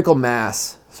a critical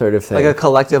mass sort of thing. Like a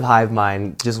collective hive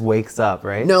mind just wakes up,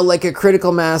 right? No, like a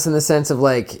critical mass in the sense of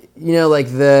like, you know, like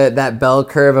that bell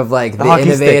curve of like the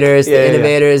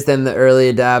innovators, then the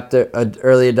early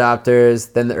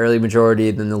adopters, then the early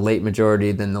majority, then the late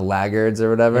majority, then the laggards or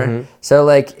whatever. So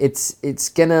like it's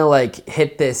gonna like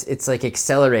hit this. It's like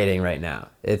accelerating right now.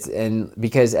 And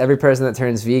because every person that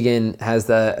turns vegan has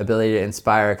the ability to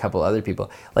inspire a couple other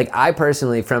people. Like I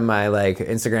personally, from my like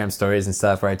Instagram stories and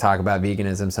stuff where I talk about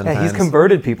veganism sometimes. Yeah, he's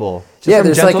converted people.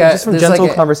 There's gentle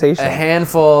conversation. A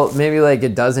handful, maybe like a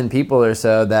dozen people or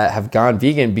so that have gone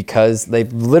vegan because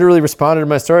they've literally responded to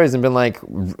my stories and been like,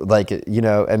 you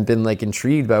know, and been like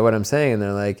intrigued by what I'm saying. And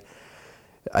they're like,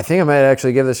 I think I might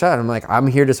actually give it a shot. I'm like, I'm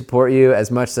here to support you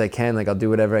as much as I can. Like I'll do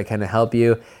whatever I can to help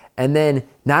you. And then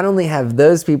not only have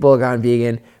those people gone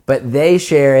vegan, but they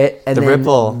share it, and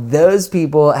those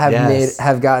people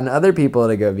have gotten other people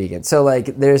to go vegan. So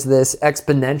like, there's this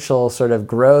exponential sort of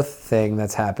growth thing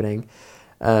that's happening.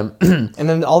 And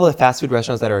then all the fast food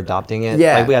restaurants that are adopting it.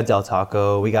 Yeah. Like we got Del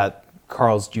Taco, we got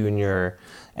Carl's Jr.,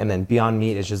 and then Beyond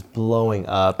Meat is just blowing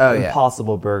up.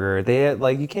 Impossible Burger. They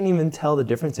like you can't even tell the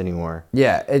difference anymore.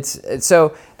 Yeah, it's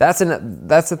so that's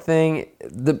the thing.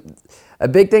 A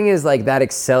big thing is like that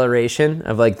acceleration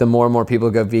of like the more and more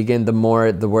people go vegan, the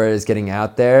more the word is getting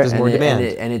out there. There's more demand.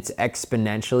 And it's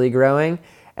exponentially growing.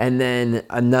 And then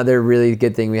another really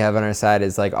good thing we have on our side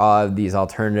is like all of these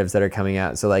alternatives that are coming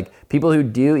out. So like people who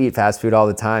do eat fast food all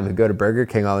the time, who go to Burger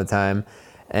King all the time,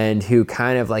 and who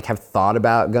kind of like have thought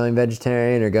about going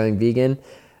vegetarian or going vegan,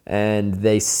 and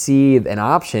they see an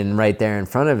option right there in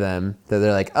front of them that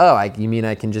they're like, oh, you mean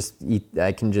I can just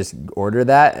order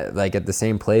that like at the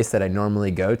same place that I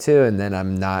normally go to, and then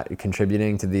I'm not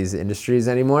contributing to these industries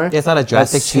anymore? Yeah, it's not a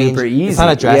drastic change. Super easy. It's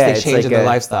not a drastic change in the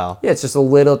lifestyle. Yeah, it's just a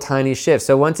little tiny shift.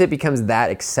 So once it becomes that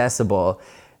accessible,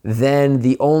 then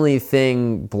the only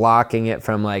thing blocking it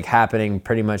from like happening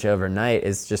pretty much overnight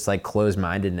is just like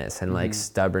closed-mindedness and like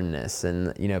stubbornness,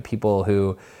 and you know, people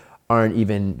who won't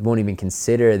even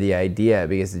consider the idea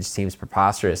because it just seems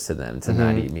preposterous to them to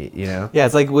not eat meat, you know? Yeah,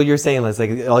 it's like what you're saying. It's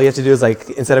like all you have to do is like,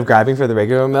 instead of grabbing for the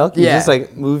regular milk, you just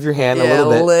like move your hand a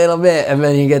little bit, and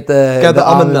then you get the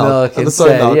almond milk and the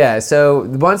soy milk. Yeah, so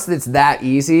once it's that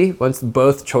easy, once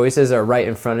both choices are right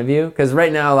in front of you, because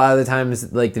right now a lot of the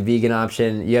times like the vegan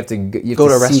option, you have to go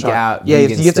to a seek restaurant. Out you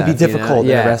vegan have to be stuff, difficult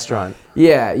in a restaurant.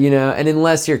 Yeah, you know, and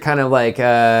unless you're kind of like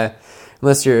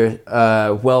unless you're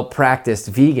well-practiced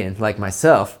vegan like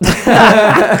myself,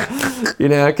 you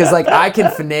know, because like I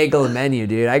can finagle a menu,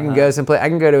 dude. I can go someplace. I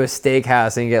can go to a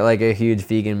steakhouse and get like a huge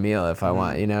vegan meal if I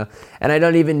want, you know. And I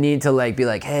don't even need to like be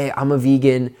like, hey, I'm a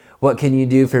vegan. What can you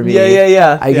do for me?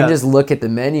 Yeah. I can just look at the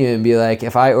menu and be like,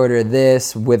 if I order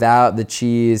this without the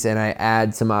cheese and I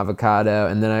add some avocado,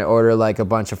 and then I order like a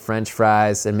bunch of French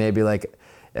fries and maybe like.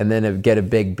 And then get a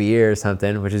big beer or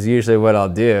something, which is usually what I'll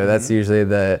do. That's usually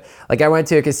I went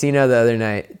to a casino the other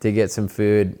night to get some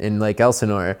food in Lake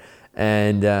Elsinore,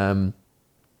 and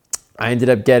I ended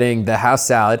up getting the house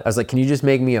salad. I was like, can you just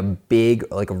make me a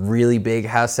really big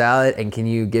house salad? And can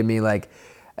you give me like,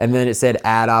 and then it said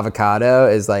add avocado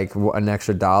is like an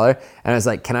extra $1. And I was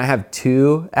like, can I have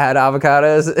 2 add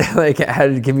avocados?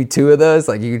 Like, give me 2 of those.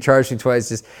 Like, you can charge me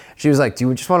twice. She was like, do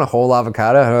you just want a whole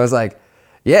avocado? And I was like,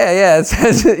 yeah,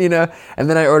 you know. And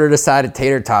then I ordered a side of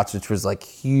tater tots, which was like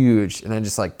huge, and I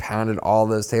just like pounded all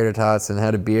those tater tots and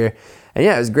had a beer. And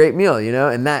yeah, it was a great meal, you know,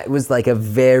 and that was like a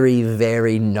very,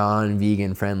 very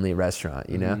non-vegan friendly restaurant,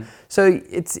 you know? So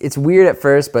it's weird at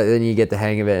first, but then you get the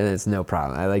hang of it and it's no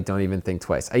problem. I like don't even think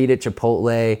twice. I eat at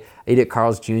Chipotle, I eat at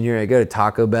Carl's Jr., I go to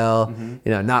Taco Bell,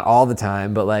 you know, not all the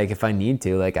time, but like if I need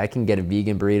to, like I can get a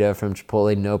vegan burrito from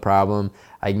Chipotle, no problem.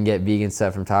 I can get vegan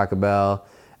stuff from Taco Bell.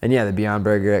 And yeah, the Beyond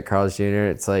Burger at Carl's Jr.,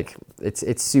 it's like,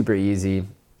 it's super easy.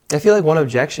 I feel like one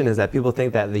objection is that people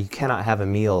think that you cannot have a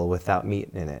meal without meat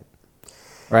in it.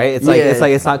 Right? It's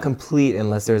like it's not complete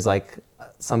unless there's like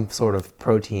some sort of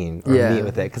protein or meat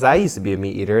with it. Because I used to be a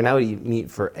meat eater and I would eat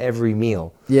meat for every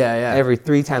meal. Yeah. Every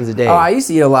 3 times a day. Oh, I used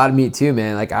to eat a lot of meat too,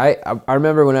 man. Like I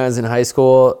remember when I was in high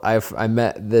school, I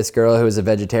met this girl who was a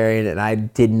vegetarian and I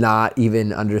did not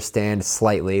even understand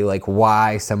slightly like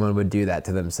why someone would do that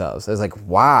to themselves. I was like,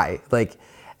 why? Like,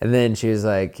 and then she was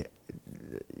like,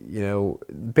 you know,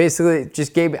 basically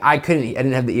just gave me, I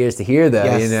didn't have the ears to hear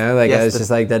though, you know, like I was just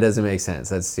like, that doesn't make sense.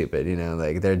 That's stupid, you know,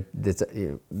 like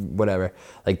whatever,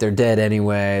 like they're dead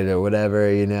anyway or whatever,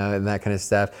 you know, and that kind of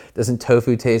stuff. Doesn't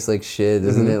tofu taste like shit?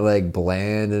 Doesn't it like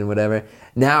bland and whatever?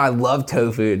 Now I love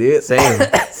tofu, dude.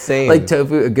 Same. Like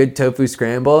tofu, a good tofu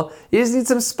scramble. You just need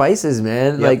some spices,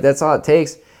 man. Like that's all it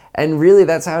takes. And really,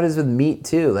 that's how it is with meat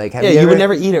too. Like, you would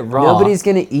never eat it raw. Nobody's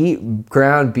gonna eat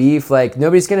ground beef. Like,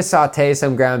 nobody's gonna saute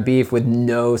some ground beef with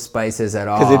no spices at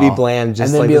all. Because it'd be bland,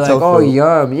 just like the tofu. And then be like, tofu. oh,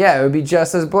 yum. Yeah, it would be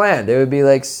just as bland. It would be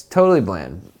like totally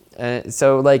bland.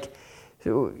 So like,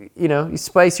 you know, you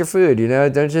spice your food. You know,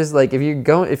 don't just like if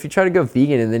you try to go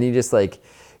vegan and then you just like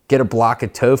get a block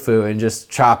of tofu and just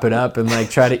chop it up and like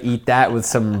try to eat that with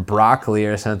some broccoli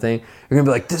or something, you're gonna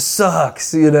be like, this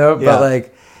sucks. You know, but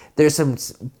like. There's some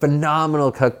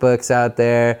phenomenal cookbooks out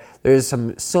there. There's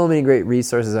so many great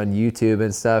resources on YouTube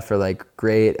and stuff for like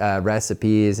great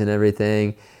recipes and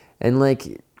everything. And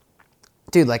like,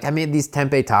 dude, like I made these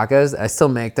tempeh tacos. I still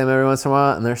make them every once in a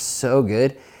while and they're so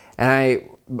good. And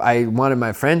I wanted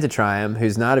my friend to try them,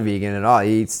 who's not a vegan at all.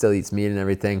 He still eats meat and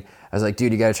everything. I was like,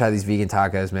 dude, you gotta try these vegan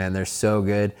tacos, man. They're so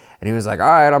good. And he was like, all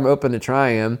right, I'm open to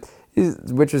trying them,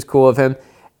 which was cool of him.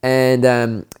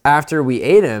 And after we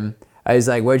ate them, I was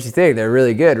like, what'd you think? They're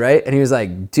really good, right? And he was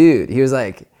like, dude,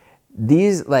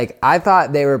 these, like, I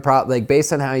thought they were like,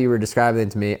 based on how you were describing them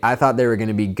to me, I thought they were going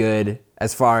to be good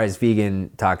as far as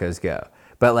vegan tacos go.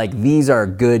 But like, these are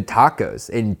good tacos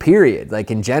in period,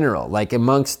 like in general, like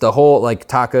amongst the whole, like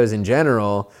tacos in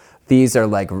general, these are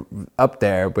like up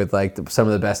there with like some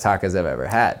of the best tacos I've ever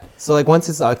had. So like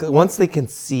once they can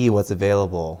see what's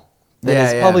available,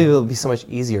 then it probably will be so much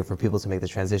easier for people to make the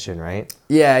transition, right?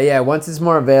 Yeah. Once it's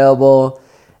more available,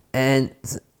 and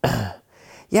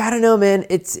yeah, I don't know, man.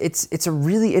 It's a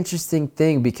really interesting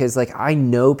thing because like I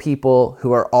know people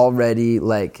who are already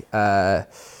like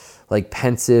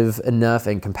pensive enough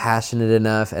and compassionate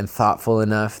enough and thoughtful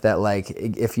enough that like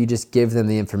if you just give them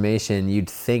the information, you'd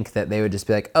think that they would just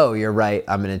be like, oh, you're right,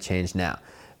 I'm gonna change now,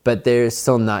 but they're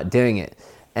still not doing it.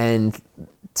 And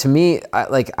to me,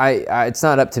 I it's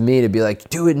not up to me to be like,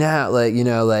 do it now, like, you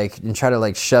know, like, and try to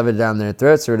like shove it down their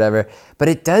throats or whatever. But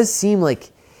it does seem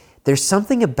like there's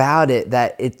something about it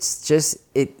that it's just,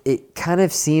 it kind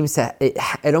of seems to,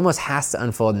 it almost has to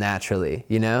unfold naturally,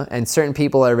 you know? And certain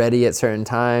people are ready at certain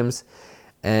times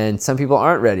and some people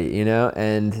aren't ready, you know?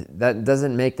 And that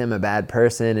doesn't make them a bad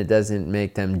person. It doesn't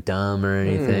make them dumb or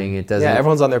anything. It doesn't. Yeah,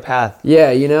 everyone's on their path.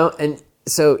 Yeah, you know? And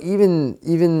so even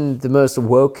the most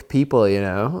woke people, you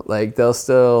know, like they'll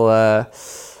still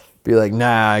be like,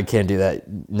 nah, I can't do that,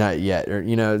 not yet, or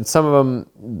you know, some of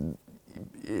them.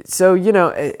 So you know,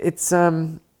 it's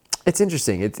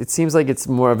interesting. It seems like it's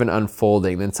more of an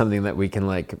unfolding than something that we can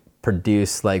like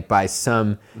produce like by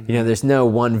some. You know, there's no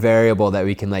one variable that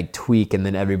we can like tweak and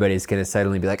then everybody's gonna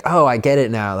suddenly be like, oh, I get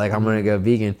it now. Like I'm gonna go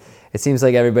vegan. It seems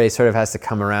like everybody sort of has to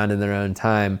come around in their own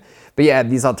time. But yeah,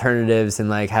 these alternatives and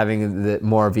like having the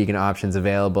more vegan options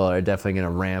available are definitely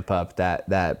going to ramp up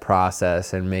that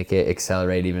process and make it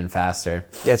accelerate even faster.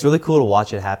 Yeah, it's really cool to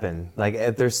watch it happen.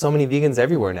 Like there's so many vegans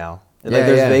everywhere now.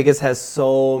 Vegas has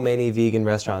so many vegan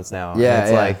restaurants now. Yeah,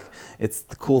 it's like it's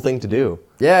the cool thing to do.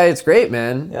 Yeah, it's great,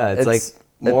 man. Yeah, it's like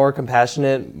more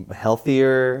compassionate,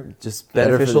 healthier, just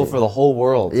beneficial for the whole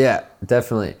world. Yeah,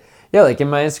 definitely. Yeah, like in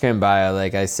my Instagram bio,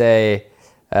 like I say,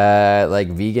 like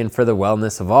vegan for the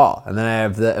wellness of all, and then I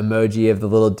have the emoji of the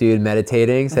little dude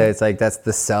meditating, so it's like that's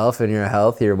the self and your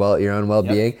health, your own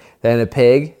well-being. Then a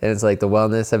pig, and it's like the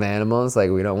wellness of animals,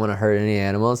 like we don't want to hurt any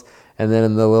animals. And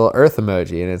then the little earth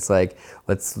emoji, and it's like,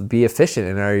 let's be efficient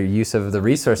in our use of the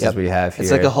resources we have here.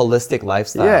 It's like a holistic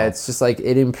lifestyle. Yeah, it's just like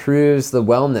it improves the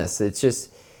wellness. It's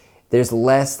just there's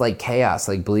less like chaos,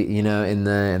 like in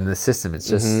the system. It's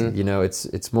just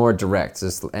it's more direct.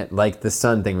 It's just like the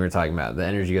sun thing we were talking about. The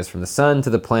energy goes from the sun to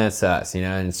the plants to us,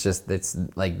 and it's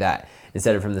like that.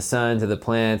 Instead of from the sun to the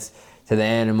plants to the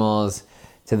animals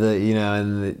to the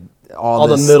and all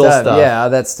the middle stuff. Yeah, all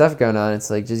that stuff going on. It's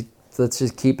like let's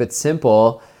just keep it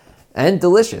simple and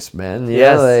delicious, man.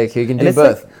 Like you can do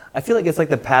both. I feel like it's like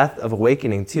the path of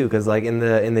awakening too, because like in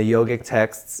the yogic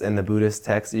texts and the Buddhist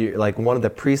texts, like one of the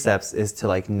precepts is to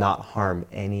like not harm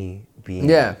any being.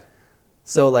 Yeah.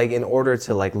 So like in order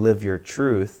to like live your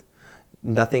truth,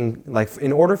 nothing like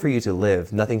in order for you to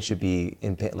live, nothing should be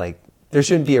like there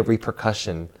shouldn't be a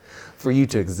repercussion for you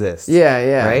to exist.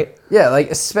 Yeah. Right? Yeah,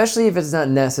 like especially if it's not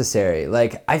necessary.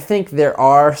 Like I think there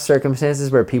are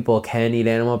circumstances where people can eat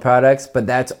animal products, but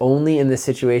that's only in the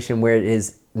situation where it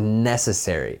is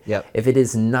necessary. Yep. If it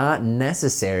is not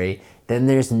necessary, then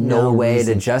there's no way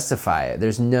reason to justify it.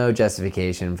 There's no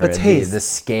justification for the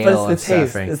scale of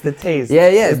suffering. It's the taste.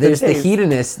 Yeah. There's the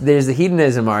hedonist. There's the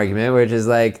hedonism argument, which is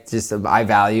like just I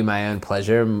value my own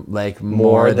pleasure like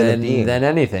more than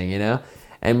anything,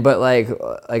 but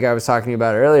like I was talking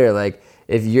about earlier, like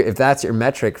if that's your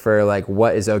metric for like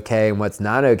what is okay and what's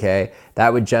not okay,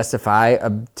 that would justify a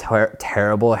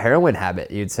terrible heroin habit.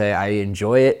 You'd say, I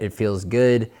enjoy it. It feels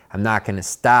good. I'm not going to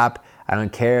stop. I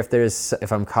don't care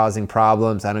if I'm causing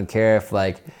problems. I don't care if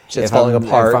like shit's falling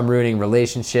apart. If I'm ruining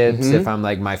relationships, if I'm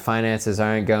like my finances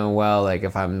aren't going well, like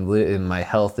if my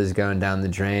health is going down the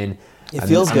drain. It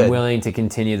feels good. I'm willing to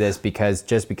continue this because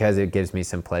it gives me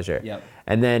some pleasure. Yep.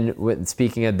 And then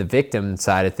speaking of the victim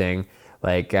side of thing,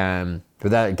 like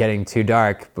without getting too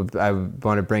dark, I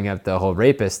want to bring up the whole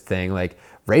rapist thing. Like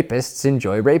rapists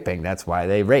enjoy raping. That's why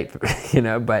they rape,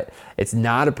 but it's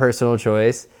not a personal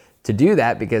choice to do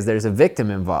that because there's a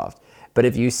victim involved. But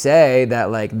if you say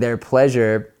that like their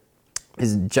pleasure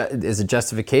is a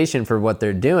justification for what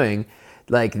they're doing,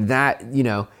 like that,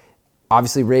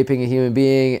 obviously raping a human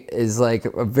being is like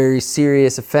a very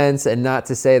serious offense, and not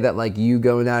to say that like you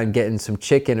going out and getting some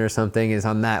chicken or something is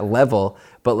on that level,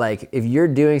 but like if you're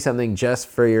doing something just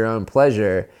for your own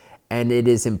pleasure and it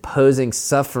is imposing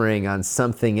suffering on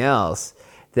something else,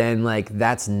 then like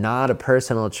that's not a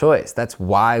personal choice. That's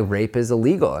why rape is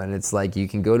illegal, and it's like you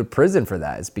can go to prison for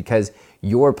that. It's because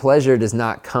your pleasure does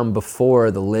not come before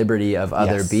the liberty of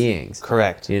other beings.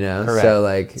 Correct.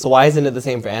 Correct. So why isn't it the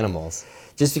same for animals?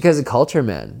 Just because of culture,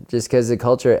 man. Just because of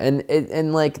culture.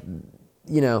 And like,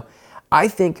 I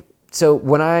think, so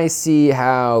when I see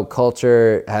how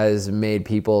culture has made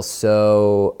people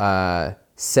so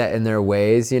set in their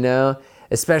ways,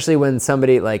 especially when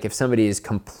somebody, like if somebody is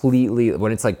completely,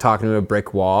 when it's like talking to a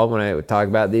brick wall, when I talk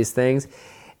about these things,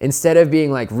 instead of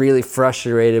being like really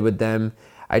frustrated with them,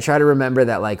 I try to remember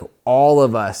that like all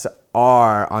of us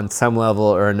are on some level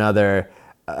or another,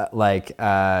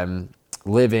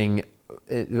 living.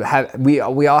 We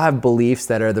all have beliefs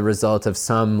that are the result of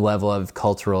some level of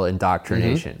cultural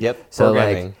indoctrination. Mm-hmm. Yep. So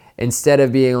like instead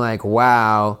of being like,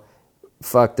 wow,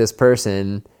 fuck this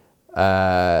person,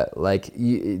 instead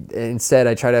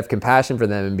I try to have compassion for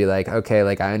them and be like, okay,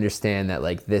 like I understand that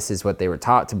like this is what they were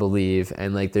taught to believe,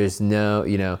 and like there's no,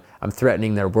 I'm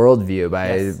threatening their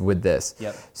worldview with this.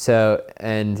 Yep. So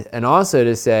and also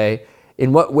to say,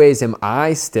 in what ways am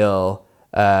I still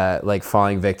like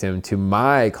falling victim to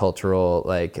my cultural,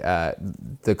 like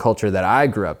the culture that I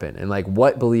grew up in, and like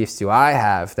what beliefs do I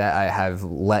have that I have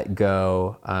let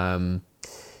go,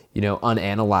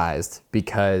 unanalyzed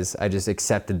because I just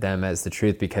accepted them as the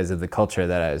truth because of the culture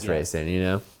that I was raised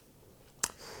in,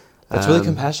 That's really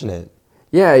compassionate.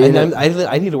 Yeah,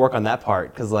 I need to work on that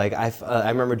part, because like I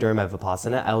remember during my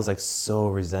Vipassana, I was like so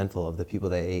resentful of the people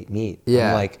that ate meat. Yeah.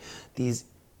 I'm like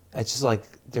I just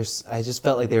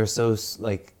felt like they were so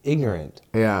like ignorant.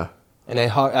 Yeah. And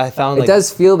I found it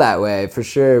does feel that way for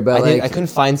sure, but I couldn't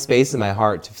find space in my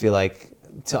heart to feel like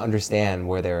to understand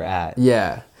where they were at.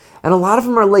 Yeah. And a lot of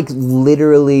them are like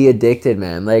literally addicted,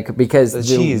 man. Like because the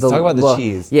cheese. Talk about the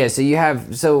cheese. Yeah.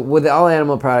 So with all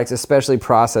animal products, especially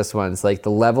processed ones, like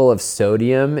the level of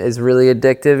sodium is really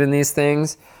addictive in these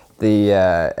things.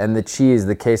 And the cheese,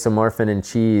 the casomorphin in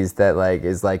cheese, that like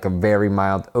is like a very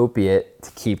mild opiate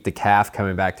to keep the calf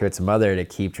coming back to its mother to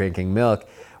keep drinking milk.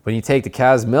 When you take the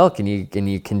cow's milk and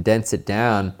you condense it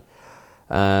down,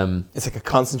 it's like a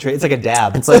concentrate. It's like a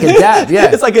dab. It's like a dab.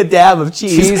 Yeah, it's like a dab of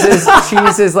cheese.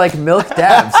 Cheese is like milk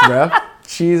dabs, bro.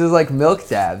 Cheese is like milk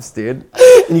dabs, dude.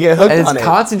 And you get hooked on it. And it's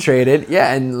concentrated.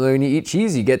 Yeah, and when you eat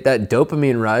cheese, you get that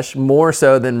dopamine rush more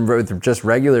so than with just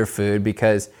regular food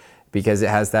because it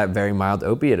has that very mild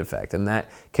opiate effect, and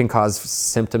that can cause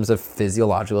symptoms of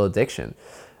physiological addiction.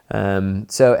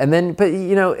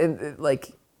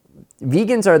 Like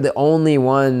vegans are the only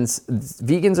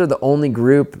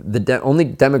group, only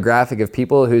demographic of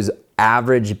people whose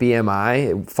average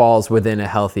BMI falls within a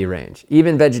healthy range.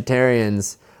 Even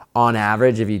vegetarians, on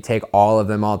average, if you take all of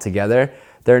them all together,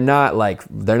 they're not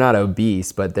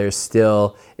obese, but they're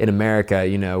still, in America,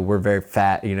 we're very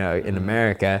fat, in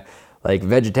America. Like,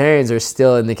 vegetarians are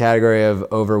still in the category of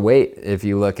overweight if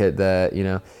you look at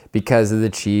the, because of the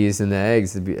cheese and the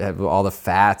eggs, all the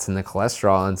fats and the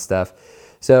cholesterol and stuff.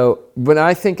 So when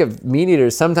I think of meat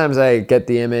eaters, sometimes I get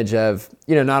the image of,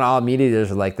 not all meat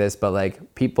eaters are like this, but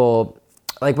like people,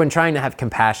 like when trying to have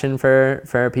compassion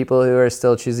for people who are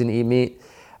still choosing to eat meat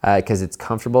because it's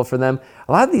comfortable for them.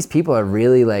 A lot of these people are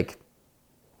really like,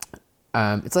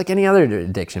 it's like any other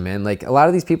addiction, man. Like a lot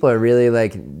of these people are really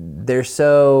like, they're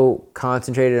so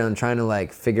concentrated on trying to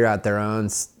like figure out their own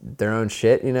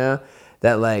shit,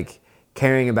 that like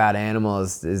caring about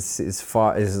animals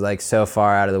is like so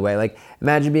far out of the way. Like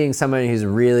imagine being someone who's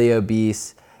really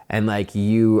obese and like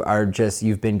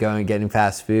you've been getting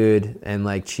fast food and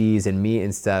like cheese and meat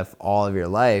and stuff all of your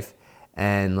life,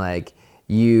 and like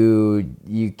you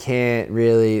can't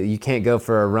go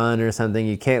for a run or something.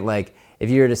 You can't, like, if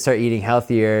you were to start eating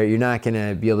healthier, you're not going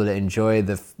to be able to enjoy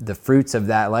the fruits of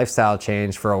that lifestyle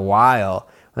change for a while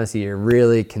unless you're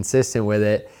really consistent with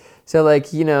it. So like,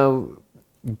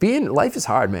 life is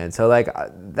hard, man. So like,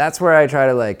 that's where I try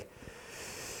to like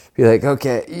be like,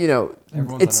 okay,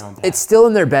 it's still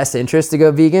in their best interest to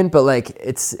go vegan, but like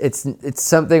it's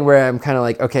something where I'm kind of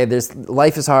like, okay,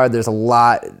 life is hard. There's a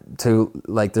lot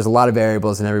of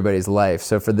variables in everybody's life.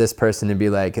 So for this person to be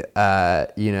like,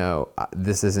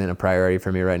 this isn't a priority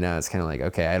for me right now. It's kind of like,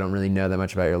 okay, I don't really know that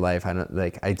much about your life. I don't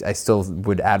like, I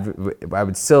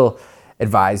would still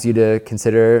advise you to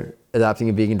consider adopting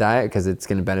a vegan diet because it's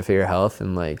going to benefit your health,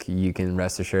 and like you can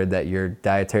rest assured that your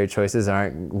dietary choices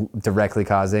aren't directly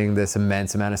causing this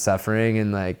immense amount of suffering,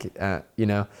 and like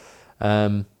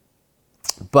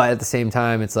but at the same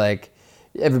time it's like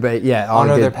everybody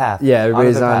honor their path. Yeah,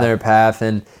 everybody's on their path,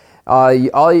 and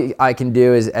all I can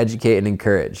do is educate and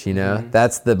encourage.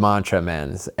 That's the mantra,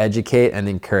 man. Is educate and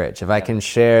encourage. If I can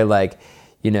share like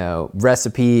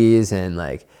recipes and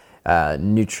like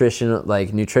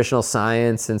nutritional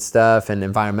science and stuff, and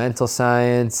environmental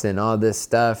science and all this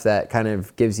stuff that kind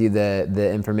of gives you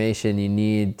the information you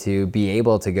need to be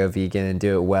able to go vegan and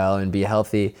do it well and be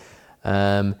healthy,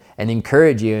 and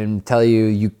encourage you and tell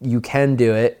you can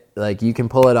do it. Like you can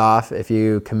pull it off if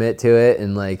you commit to it,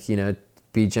 and like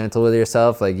be gentle with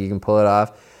yourself. Like you can pull it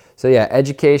off. So yeah,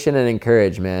 education and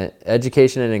encouragement,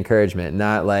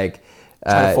 not like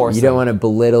you don't want to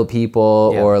belittle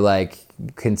people or like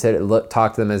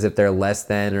talk to them as if they're less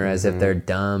than or as if they're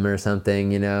dumb or something,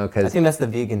 because I think that's the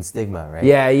vegan stigma, right?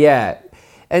 Yeah.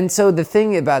 And so the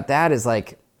thing about that is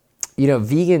like,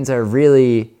 vegans are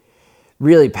really,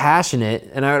 really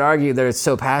passionate, and I would argue they're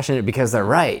so passionate because they're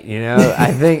right.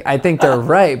 I think they're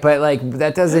right, but like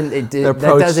that doesn't their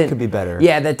approach could be better.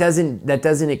 Yeah, that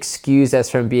doesn't excuse us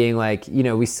from being like,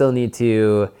 we still need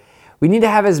to. We need to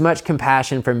have as much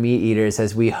compassion for meat eaters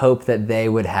as we hope that they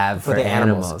would have for the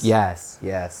animals. Yes.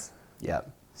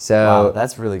 Yep. So wow,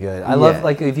 that's really good. I love,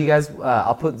 like, if you guys,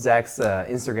 I'll put Zach's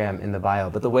Instagram in the bio,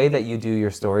 but the way that you do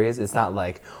your stories, it's not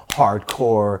like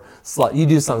hardcore, you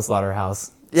do some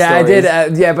slaughterhouse Yeah, stories. I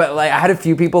did. But like, I had a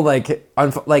few people like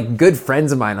good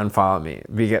friends of mine unfollow me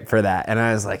for that, and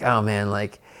I was like, oh man,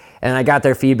 like. And I got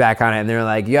their feedback on it, and they were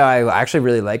like, "Yeah, I actually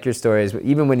really like your stories,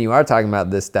 even when you are talking about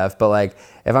this stuff. But like,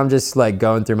 if I'm just like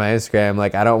going through my Instagram,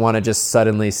 like I don't want to just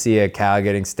suddenly see a cow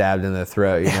getting stabbed in the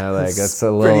throat, Like that's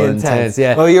a little intense.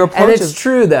 Yeah, well, your approach and it's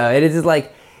true though. It is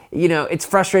like, it's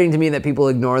frustrating to me that people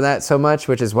ignore that so much,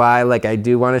 which is why like I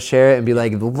do want to share it and be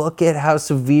like, look at how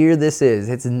severe this is.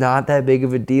 It's not that big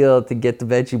of a deal to get the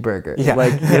veggie burger. Yeah.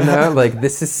 Like like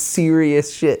this is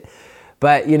serious shit.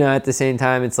 But at the same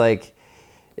time, it's like.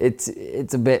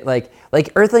 It's a bit like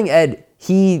Earthling Ed,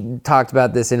 he talked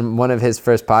about this in one of his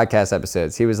first podcast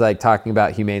episodes. He was like talking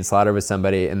about humane slaughter with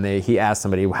somebody, and he asked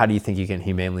somebody, how do you think you can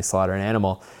humanely slaughter an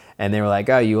animal? And they were like,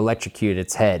 oh, you electrocute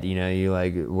its head, you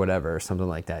like whatever, or something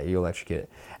like that, you electrocute it.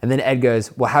 And then Ed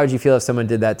goes, well, how would you feel if someone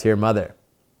did that to your mother?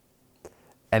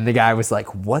 And the guy was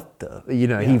like, what the,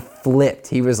 He flipped.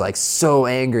 He was like so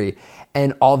angry.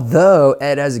 And although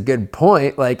Ed has a good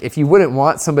point, like if you wouldn't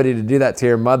want somebody to do that to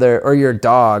your mother or your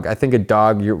dog, I think a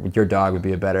dog, your dog would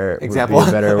be a better example.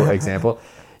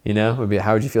 Would be,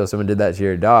 how would you feel if someone did that to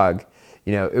your dog?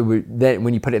 It would, then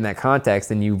when you put it in that context,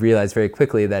 then you realize very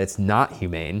quickly that it's not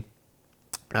humane.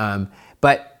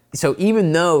 But so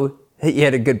even though he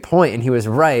had a good point and he was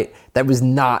right, that was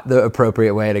not the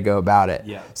appropriate way to go about it.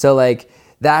 Yeah. So like,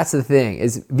 that's the thing,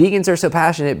 is vegans are so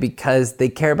passionate because they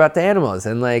care about the animals,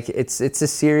 and like it's a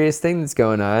serious thing that's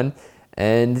going on,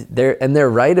 and they're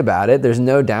right about it. There's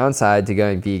no downside to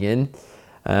going vegan.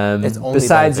 It's only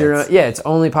besides benefits. it's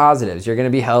only positives. You're going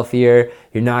to be healthier.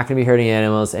 You're not going to be hurting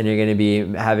animals, and you're going to be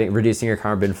reducing your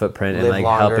carbon footprint and like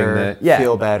longer, helping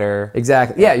feel better.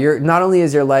 Exactly. Yeah. You're not only are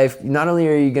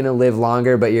you going to live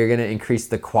longer, but you're going to increase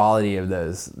the quality of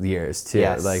those years too,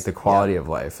 like the quality of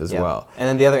life as well. And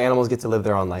then the other animals get to live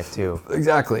their own life too.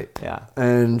 Exactly. Yeah.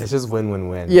 And it's just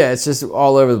win-win-win. Yeah, it's just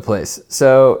all over the place.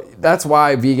 So that's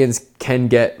why vegans can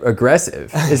get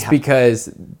aggressive. It's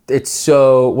because it's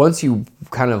so, once you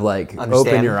kind of like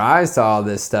open your eyes to all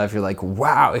this stuff, you're like,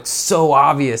 wow, it's so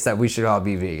obvious that we should all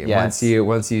be vegan. Yes.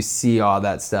 Once you see all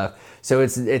that stuff. So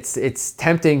it's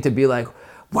tempting to be like,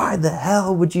 why the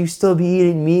hell would you still be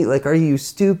eating meat? Like, are you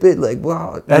stupid? Like,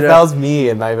 wow. That was me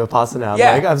in my Vipassana.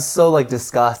 Like, I'm so like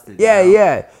disgusted.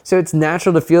 Yeah. So it's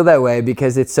natural to feel that way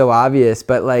because it's so obvious.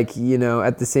 But like,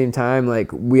 at the same time,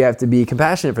 like we have to be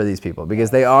compassionate for these people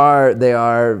because they are,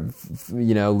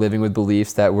 living with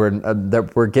beliefs that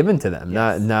were given to them.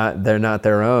 Yes. They're not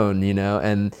their own,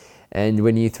 and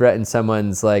when you threaten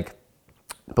someone's like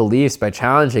beliefs by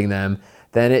challenging them,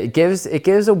 then it gives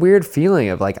a weird feeling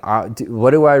of like,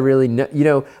 what do I really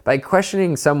know? By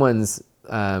questioning someone's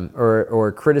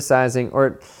or criticizing,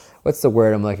 or what's the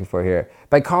word I'm looking for here?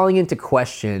 By calling into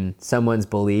question someone's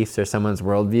beliefs or someone's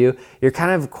worldview, you're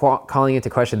kind of calling into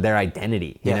question their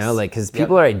identity, like because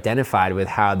people are identified with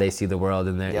how they see the world,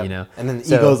 and they're, And then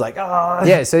the ego's like, oh.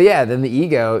 Yeah. So then the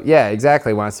ego,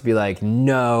 exactly, wants to be like,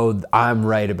 no, I'm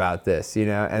right about this,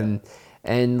 and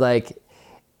like.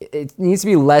 It needs to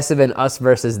be less of an us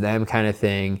versus them kind of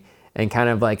thing, and kind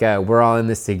of like we're all in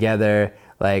this together.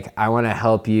 Like, I want to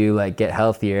help you like get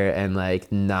healthier and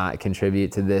like not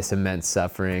contribute to this immense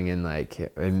suffering,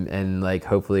 and like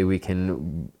hopefully we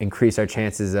can increase our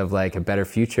chances of like a better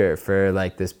future for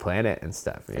like this planet and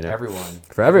stuff. For everyone.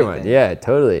 Everything. Yeah,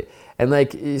 totally. And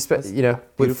like,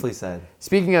 beautifully said.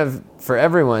 Speaking of for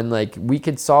everyone, like we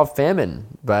could solve famine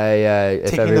by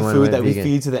taking the food that we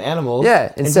feed to the animals,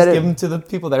 instead and just give them to the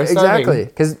people that are starving. Exactly,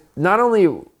 because not only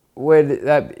would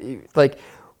that like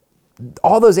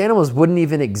all those animals wouldn't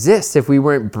even exist if we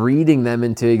weren't breeding them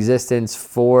into existence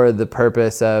for the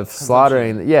purpose of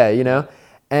slaughtering. Yeah,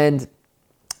 and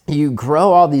you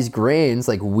grow all these grains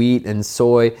like wheat and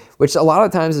soy, which a lot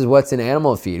of times is what's in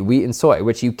animal feed, wheat and soy,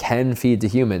 which you can feed to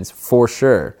humans for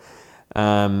sure.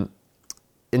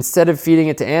 Instead of feeding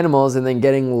it to animals and then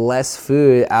getting less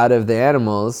food out of the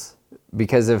animals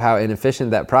because of how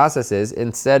inefficient that process is,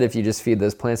 instead, if you just feed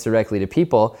those plants directly to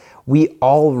people, we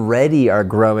already are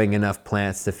growing enough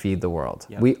plants to feed the world.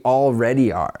 Yep. We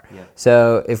already are. Yep.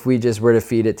 So if we just were to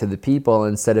feed it to the people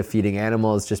instead of feeding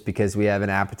animals just because we have an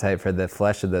appetite for the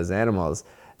flesh of those animals,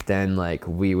 then like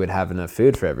we would have enough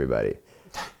food for everybody.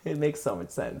 It makes so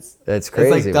much sense. It's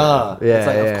crazy. It's like, duh. Yeah, it's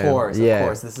like, of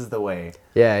course, this is the way.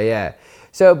 Yeah.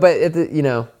 So, but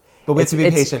But we have to be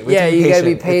patient. You gotta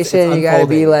be patient. You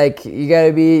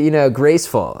gotta be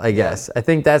graceful, I guess. I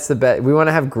think that's the best. We want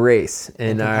to have grace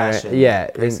in grace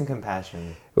and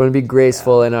compassion. We want to be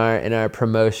graceful in our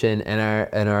promotion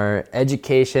and our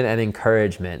education and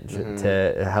encouragement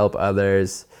to help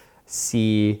others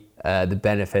see the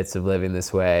benefits of living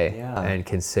this way and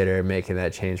consider making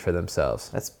that change for themselves.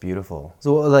 That's beautiful.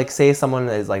 So like, say someone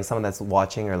that's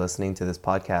watching or listening to this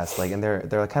podcast, like, and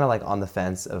they're kind of like on the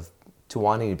fence to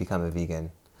wanting to become a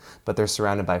vegan, but they're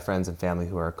surrounded by friends and family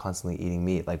who are constantly eating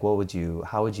meat. Like, how would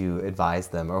you advise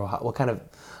them, or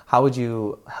how would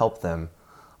you help them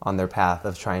on their path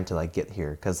of trying to like get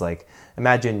here? Because like,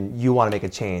 imagine you want to make a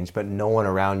change, but no one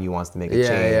around you wants to make a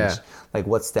change. Yeah. Like,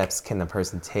 what steps can a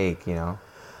person take?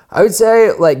 I would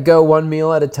say like go one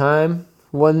meal at a time.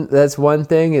 That's one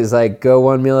thing, is like go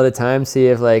one meal at a time. See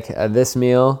if like this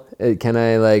meal, can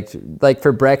I like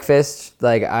for breakfast,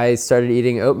 like I started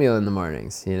eating oatmeal in the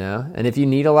mornings, and if you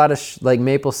need a lot of like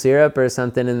maple syrup or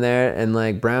something in there and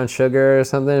like brown sugar or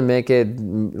something to make it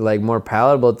like more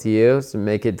palatable to you, to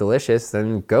make it delicious,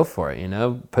 then go for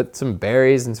it. Put some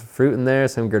berries and some fruit in there,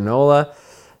 some granola,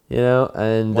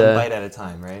 and one bite at a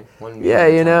time, right? One meal at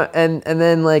a time. And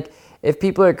then like if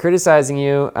people are criticizing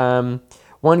you,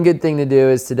 one good thing to do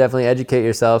is to definitely educate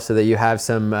yourself so that you have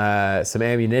some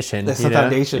ammunition. That's the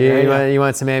foundation. You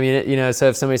want some ammunition. So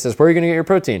if somebody says, "Where are you going to get your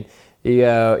protein?" You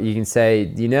can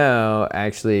say,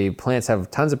 actually plants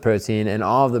have tons of protein, and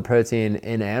all of the protein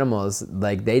in animals,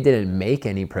 like they didn't make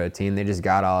any protein. They just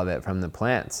got all of it from the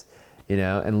plants.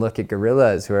 and look at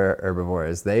gorillas who are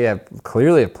herbivores. They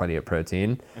clearly have plenty of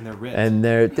protein. And they're ripped. And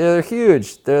they're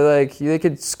huge. They're like, they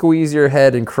could squeeze your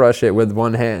head and crush it with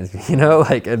one hand,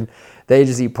 and they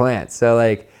just eat plants. So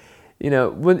like,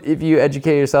 if you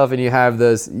educate yourself and you have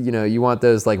those, you want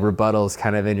those like rebuttals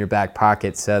kind of in your back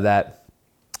pocket so that,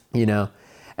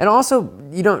 and also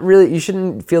you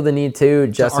shouldn't feel the need to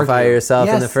justify yourself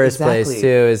in the first place too.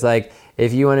 Is like,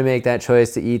 if you want to make that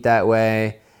choice to eat that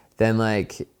way, then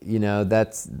like,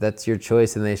 that's your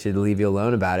choice and they should leave you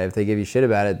alone about it. If they give you shit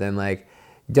about it, then like,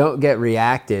 don't get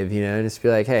reactive, just be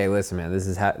like, hey, listen, man, this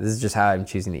is just how I'm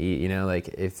choosing to eat, like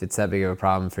if it's that big of a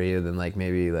problem for you, then like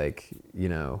maybe like,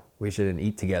 we shouldn't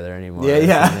eat together anymore.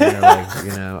 Yeah. Or like,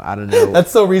 I don't know.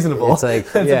 That's so reasonable. It's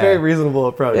like, that's a very reasonable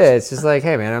approach. Yeah, it's just like,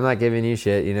 hey man, I'm not giving you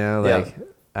shit, like,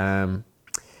 and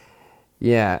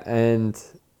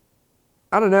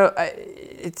I don't know.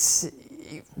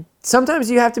 Sometimes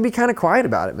you have to be kind of quiet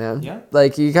about it, man. Yeah.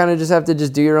 Like you kind of just have to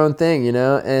just do your own thing,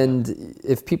 and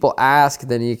if people ask,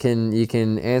 then you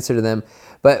can answer to them.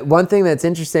 But one thing that's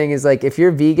interesting is like, if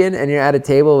you're vegan and you're at a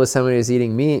table with someone who's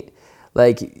eating meat,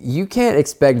 like you can't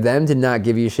expect them to not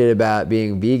give you shit about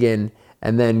being vegan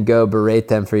and then go berate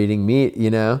them for eating meat,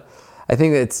 I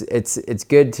think that it's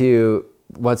good to,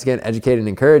 once again, educate and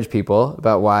encourage people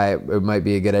about why it might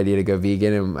be a good idea to go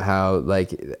vegan and how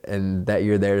and that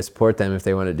you're there to support them if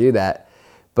they want to do that.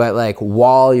 But like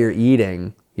while you're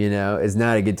eating, is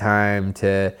not a good time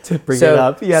to bring it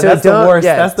up. Yeah, that's the worst.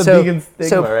 Yeah, that's the vegan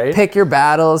stigma, right? Pick your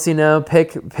battles,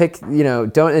 pick,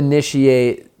 don't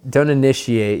initiate,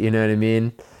 you know what I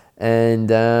mean?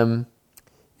 And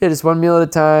just one meal at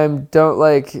a time. Don't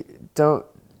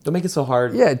make it so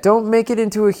hard. Yeah, don't make it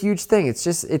into a huge thing. It's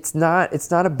just, it's not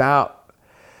about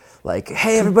like,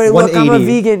 hey, everybody, look, I'm a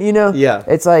vegan, Yeah.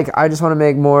 It's like, I just want to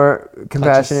make more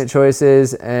compassionate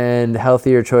choices and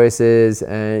healthier choices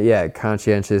and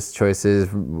conscientious choices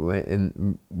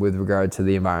with regard to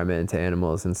the environment and to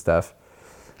animals and stuff.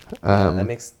 That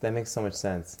makes so much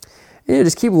sense. Yeah,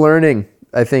 just keep learning,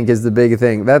 I think, is the big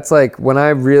thing. That's like when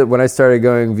I started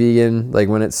going vegan, like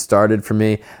when it started for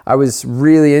me, I was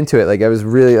really into it. Like I was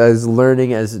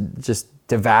learning as just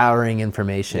devouring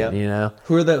information,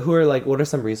 Who are like, what are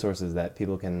some resources that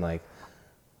people can like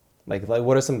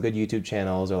what are some good YouTube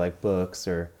channels or like books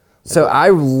or? So I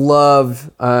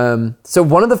love, so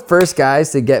one of the first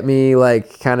guys to get me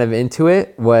like kind of into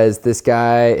it was this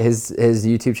guy. His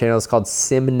YouTube channel is called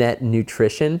Simnet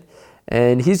Nutrition.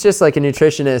 And he's just like a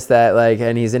nutritionist that like,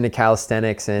 and he's into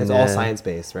calisthenics and it's all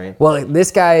science-based, right? Well,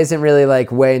 this guy isn't really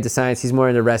like way into science. He's more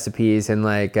into recipes and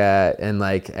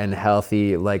and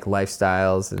healthy like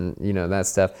lifestyles and that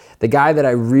stuff. The guy that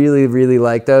I really, really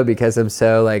like though, because I'm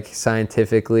so like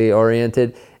scientifically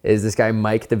oriented, is this guy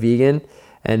Mike the Vegan.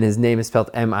 And his name is spelled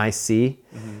M-I-C,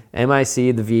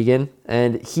 M-I-C, the vegan.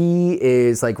 And he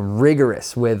is like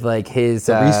rigorous with like his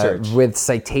research, with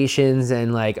citations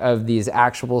and like of these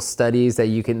actual studies that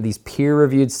these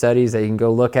peer-reviewed studies that you can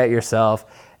go look at yourself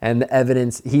and the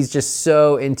evidence. He's just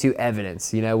so into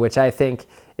evidence, which I think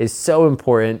is so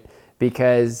important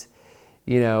because,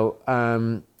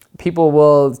 people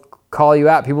will call you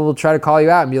out. People will try to call you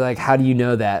out and be like, how do you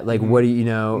know that? Like, what do you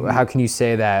know? How can you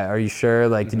say that? Are you sure?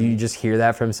 Like, did you just hear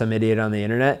that from some idiot on the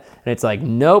internet? And it's like,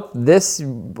 nope, this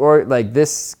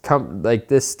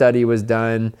study was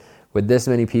done with this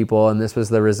many people and this was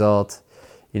the result,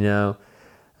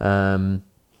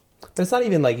 But it's not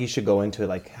even like you should go into it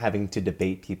like having to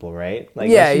debate people, right? Like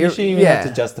yeah, you shouldn't even have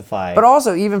to justify. But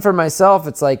also, even for myself,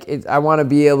 it's like I want to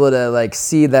be able to like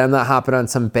see that I'm not hopping on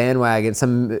some bandwagon,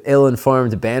 some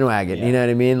ill-informed bandwagon. Yeah. You know what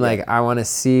I mean? Like I want to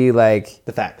see like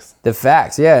the facts,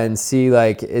 and see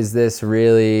like, is this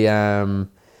really,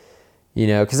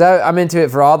 because I'm into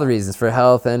it for all the reasons, for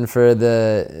health and for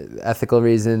the ethical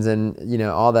reasons and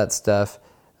all that stuff.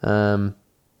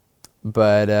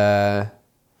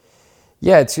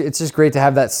 Yeah, it's just great to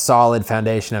have that solid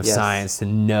foundation of science to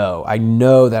know. I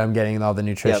know that I'm getting all the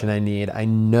nutrition I need. I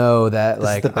know that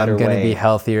like I'm going to be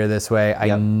healthier this way.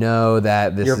 I know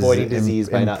that this you're avoiding disease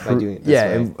by doing it this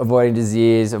way. Avoiding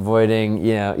disease,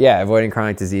 avoiding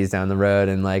chronic disease down the road,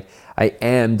 and like I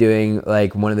am doing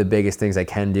like one of the biggest things I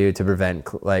can do to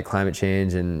prevent like climate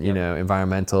change and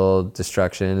environmental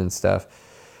destruction and stuff.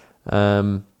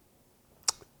 And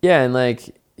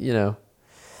like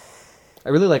I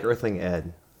really like Earthling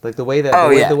Ed. Like the way that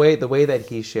the way that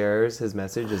he shares his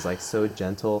message is like so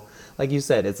gentle. Like you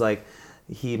said, it's like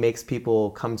he makes people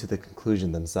come to the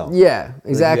conclusion themselves. Yeah,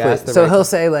 exactly. So he'll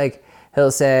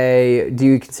say, "Do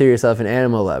you consider yourself an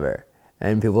animal lover?"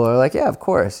 And people are like, "Yeah, of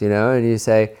course," And you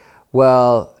say,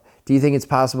 "Well, do you think it's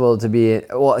possible to be,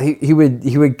 well, he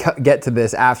would get to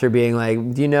this after being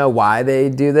like, do you know why they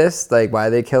do this? Like why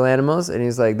they kill animals? And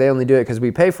he's like, they only do it because we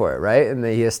pay for it, right? And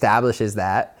then he establishes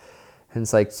that. And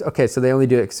it's like, okay, so they only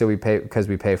do it because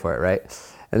we pay for it, right?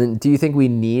 And then do you think we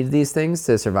need these things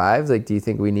to survive? Like, do you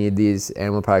think we need these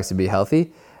animal products to be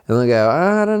healthy? And they'll go,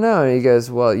 I don't know. And he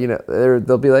goes, well,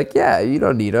 they'll be like, yeah, you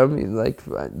don't need them. Like,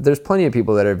 there's plenty of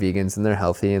people that are vegans and they're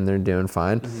healthy and they're doing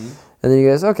fine. Mm-hmm. And then he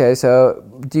goes, okay, so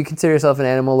do you consider yourself an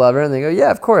animal lover? And they go, yeah,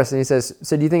 of course. And he says,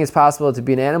 so do you think it's possible to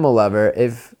be an animal lover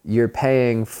if you're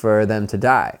paying for them to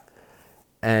die?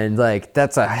 And like,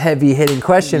 that's a heavy hitting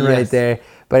question right there.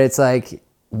 But it's like,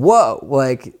 whoa,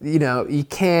 like, you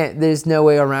can't, there's no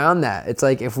way around that. It's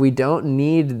like, if we don't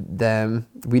need them,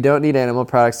 we don't need animal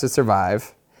products to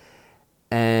survive.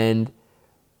 And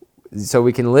so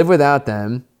we can live without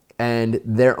them. And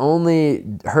they're only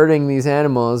hurting these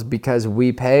animals because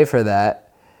we pay for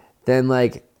that, then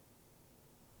why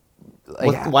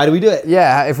do we do it?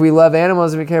 Yeah, if we love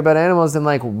animals and we care about animals, then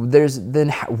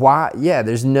why? Yeah,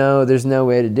 there's no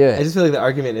way to do it. I just feel like the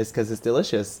argument is because it's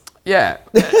delicious. Yeah,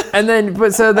 and then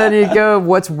you go,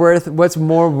 what's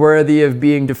more worthy of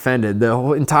being defended, the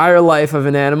whole entire life of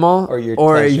an animal, or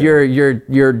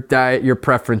your diet, your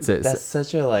preferences? That's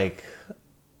such a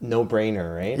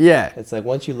no-brainer, right? Yeah. It's like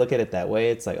once you look at it that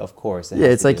way, it's like, of course.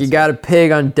 It's like you got a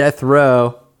pig on death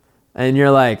row, and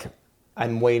you're like,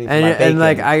 I'm waiting for my bacon. And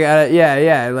like I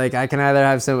gotta, like I can either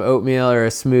have some oatmeal or a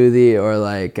smoothie or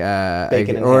like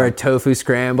or a tofu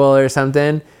scramble or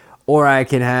something, or I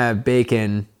can have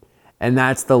bacon, and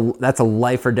that's a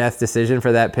life or death decision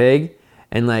for that pig.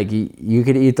 And like you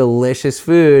could eat delicious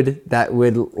food that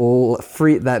would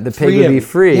the pig would be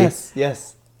free.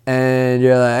 Yes. And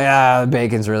you're like,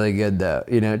 bacon's really good though,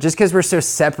 just because we're so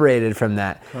separated from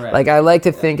that. Correct. Like I like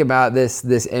to think about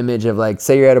this image of like,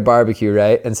 say you're at a barbecue,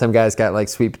 right? And some guy's got like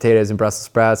sweet potatoes and Brussels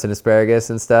sprouts and asparagus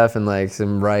and stuff, and like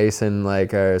some rice and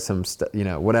like some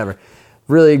whatever,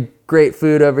 really great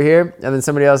food over here. And then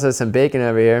somebody else has some bacon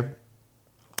over here.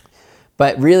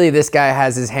 But really, this guy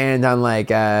has his hand on like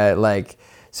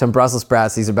some Brussels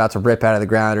sprouts he's about to rip out of the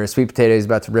ground, or a sweet potato he's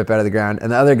about to rip out of the ground,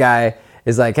 and the other guy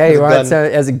is like, hey,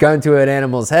 as a gun to an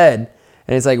animal's head.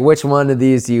 And it's like, which one of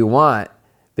these do you want?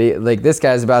 Like, this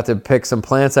guy's about to pick some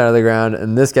plants out of the ground,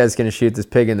 and this guy's going to shoot this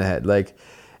pig in the head. Like,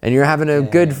 and you're having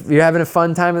a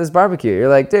fun time at this barbecue. You're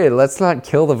like, dude, let's not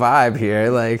kill the vibe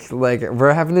here. Like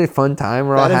we're having a fun time.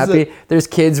 We're all happy. There's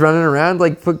kids running around.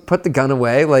 Like, put the gun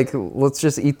away. Like, let's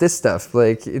just eat this stuff.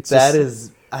 Like,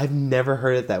 I've never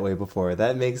heard it that way before.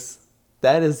 That's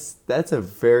a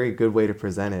very good way to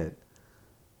present it.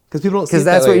 Because people don't see it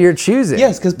that's what you're choosing.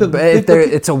 Yes, because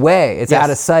it's a way. It's out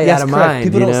of sight, out of mind.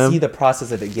 People don't see the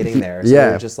process of it getting there. So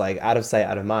they're just like out of sight,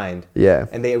 out of mind. Yeah.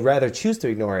 And they rather choose to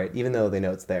ignore it, even though they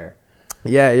know it's there.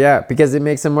 Yeah, because it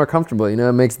makes them more comfortable. It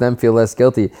makes them feel less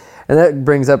guilty. And that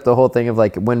brings up the whole thing of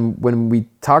like when we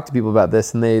talk to people about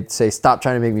this and they say, stop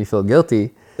trying to make me feel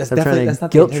guilty. Stop trying to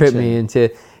guilt trip me into.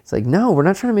 It's like, no, we're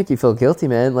not trying to make you feel guilty,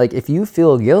 man. Like, if you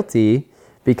feel guilty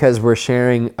because we're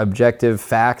sharing objective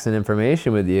facts and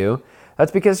information with you,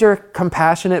 that's because you're a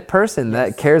compassionate person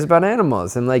that cares about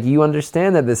animals, and like you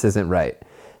understand that this isn't right.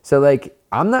 So like,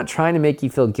 I'm not trying to make you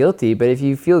feel guilty, but if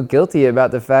you feel guilty about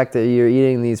the fact that you're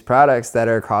eating these products that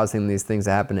are causing these things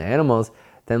to happen to animals,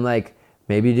 then like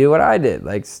maybe do what I did,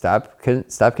 like stop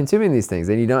consuming these things.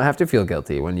 And you don't have to feel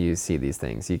guilty when you see these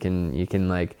things. You can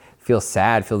like feel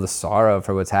sad, feel the sorrow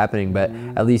for what's happening, but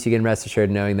at least you can rest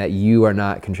assured knowing that you are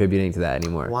not contributing to that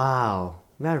anymore. Wow.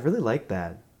 Man, I really like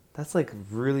that. That's like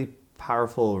really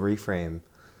powerful reframe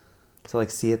to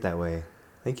like see it that way.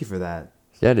 Thank you for that.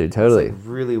 Yeah, dude, totally. That's like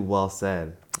really well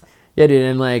said. Yeah, dude,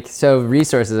 and like, so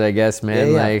resources, I guess,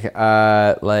 man,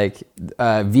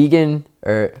 vegan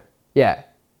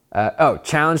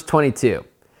Challenge 22.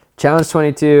 Challenge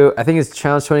 22, I think it's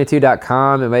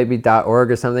challenge22.com. It might be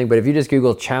 .org or something, but if you just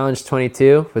Google Challenge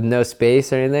 22 with no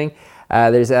space or anything,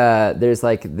 there's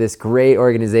like this great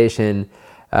organization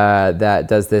that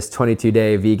does this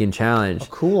 22-day vegan challenge. Oh,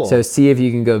 cool. So see if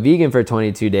you can go vegan for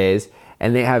 22 days.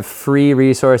 And they have free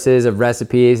resources of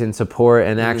recipes and support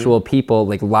and actual people,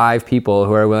 like live people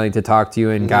who are willing to talk to you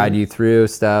and guide you through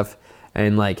stuff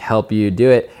and like help you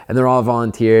do it. And they're all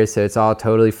volunteers, so it's all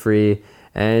totally free.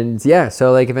 And yeah,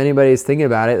 so like if anybody's thinking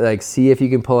about it, like see if you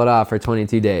can pull it off for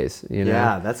 22 days.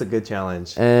 Yeah, that's a good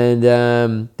challenge. And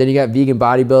then you got vegan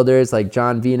bodybuilders like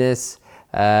John Venus,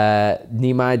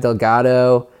 Nimai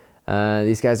Delgado.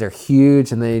 These guys are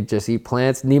huge and they just eat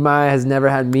plants. Nimai has never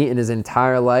had meat in his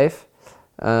entire life.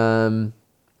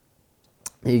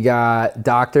 You got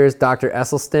doctors, Dr.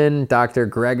 Esselstyn, Dr.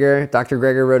 Greger. Dr.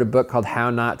 Greger wrote a book called How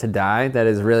Not to Die that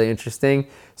is really interesting.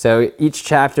 So each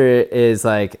chapter is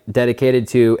like dedicated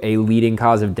to a leading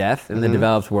cause of death in the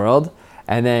developed world.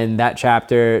 And then that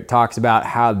chapter talks about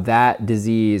how that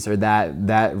disease or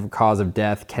that cause of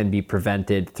death can be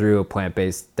prevented through a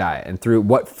plant-based diet and through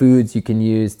what foods you can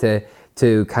use to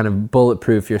kind of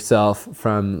bulletproof yourself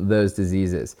from those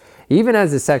diseases. He even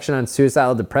has a section on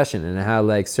suicidal depression and how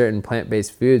like certain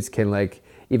plant-based foods can like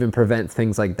even prevent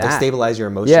things like that. Like stabilize your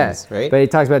emotions, right? But he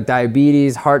talks about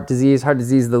diabetes, heart disease. Heart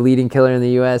disease is the leading killer in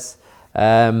the U.S.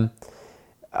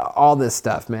 All this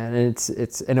stuff, man. And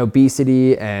it's an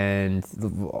obesity and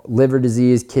liver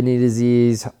disease, kidney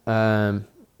disease,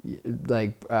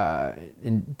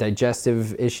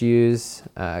 digestive issues,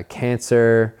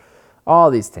 cancer.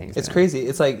 All these things. It's crazy.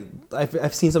 It's like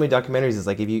I've seen so many documentaries. It's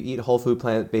like if you eat whole food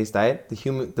plant-based diet,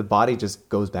 the body just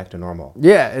goes back to normal.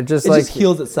 Yeah, it just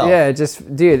heals itself. Yeah,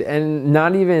 dude, and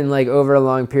not even like over a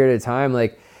long period of time.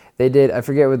 Like they did, I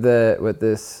forget what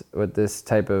this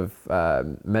type of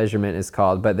measurement is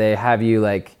called, but they have you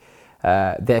like.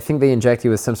 I think they inject you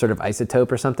with some sort of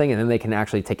isotope or something, and then they can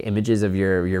actually take images of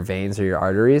your veins or your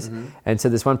arteries. And so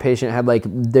this one patient had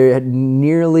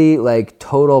nearly like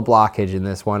total blockage in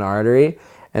this one artery,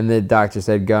 and the doctor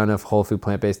said, go on a whole food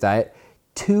plant-based diet.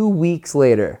 2 weeks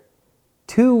later,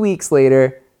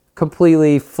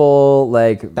 completely full,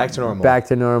 like back to normal.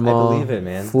 I believe it,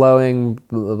 man. Flowing,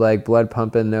 like blood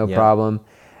pumping, no problem.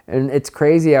 And it's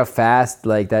crazy how fast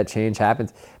like that change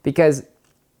happens, because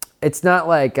it's not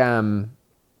like we're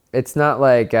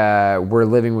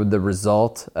living with the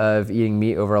result of eating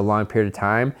meat over a long period of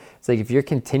time. It's like if you're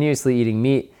continuously eating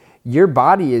meat, your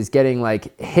body is getting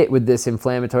like hit with this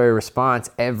inflammatory response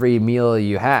every meal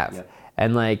you have. Yep.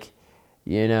 And like,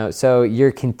 you know, so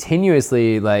you're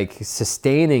continuously like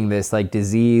sustaining this like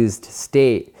diseased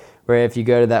state, where if you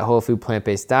go to that whole food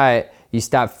plant-based diet, you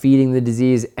stop feeding the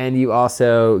disease and you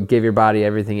also give your body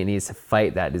everything it needs to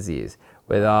fight that disease.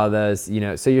 With all those, you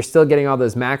know, so you're still getting all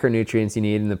those macronutrients you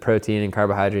need in the protein and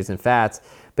carbohydrates and fats,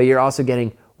 but you're also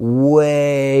getting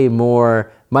way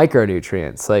more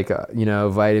micronutrients, like, you know,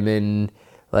 vitamin,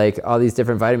 like all these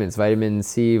different vitamins, vitamin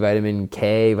C, vitamin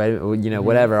K, vitamin, you know,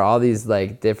 whatever, all these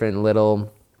like different little,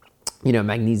 you know,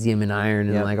 magnesium and iron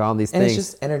and like all these things. And it's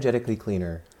just energetically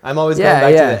cleaner. I'm always going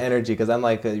back to the energy, because I'm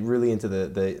like really into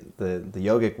the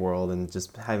yogic world and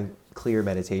just having clear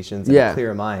meditations and a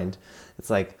clear mind. It's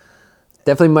like,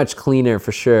 definitely much cleaner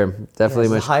for sure. Definitely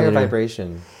much higher cleaner.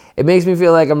 Vibration. It makes me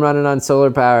feel like I'm running on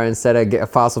solar power instead of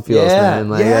fossil fuels, man.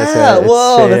 Like,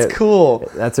 that's cool.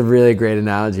 That's a really great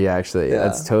analogy, actually. Yeah.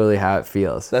 That's totally how it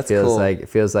feels. That's cool. It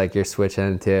feels like you're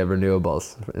switching to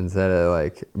renewables instead of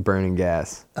like burning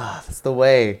gas. That's the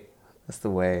way.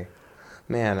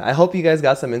 Man, I hope you guys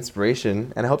got some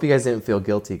inspiration, and I hope you guys didn't feel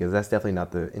guilty, because that's definitely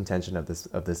not the intention of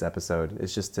this episode.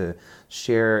 It's just to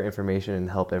share information and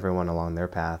help everyone along their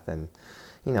path, and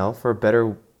you know, for a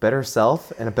better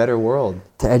self and a better world.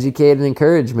 To educate and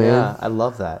encourage, man. Yeah, I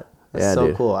love that. That's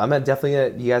so cool. I'm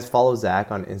definitely you guys follow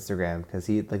Zach on Instagram, because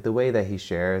he, like, the way that he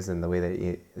shares and the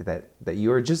way that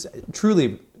you are just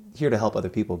truly here to help other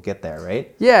people get there,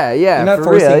 right? Yeah. You're not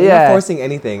forcing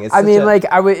anything. It's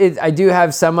I do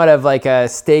have somewhat of like a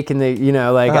stake in the, you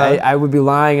know, like I would be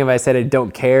lying if I said I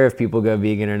don't care if people go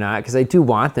vegan or not, because I do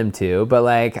want them to, but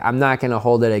like I'm not gonna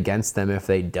hold it against them if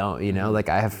they don't, you know. Like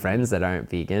I have friends that aren't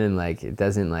vegan, and like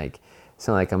it's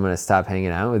not like I'm gonna stop hanging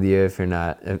out with you if you're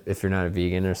not a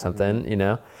vegan or something, you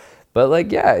know. But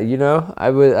like, yeah, you know, I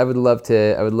would love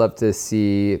to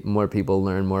see more people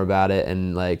learn more about it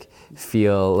and like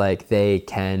feel like they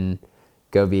can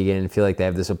go vegan and feel like they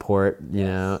have the support, you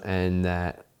know, and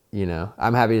that, you know,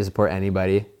 I'm happy to support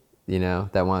anybody, you know,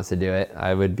 that wants to do it.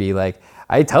 I would be like,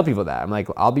 I tell people that. I'm like,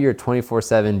 I'll be your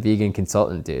 24/7 vegan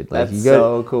consultant, dude. Like, that's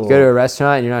so cool. You go to a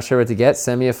restaurant and you're not sure what to get,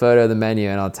 send me a photo of the menu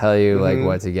and I'll tell you like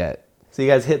what to get. So you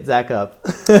guys hit Zach up.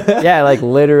 Yeah, like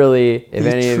literally, if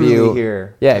any of you,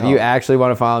 if you actually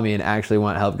want to follow me and actually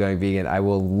want help going vegan, I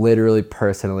will literally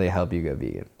personally help you go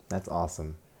vegan. That's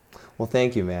awesome. Well,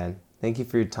 thank you, man. Thank you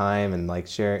for your time and like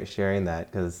sharing that,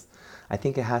 because I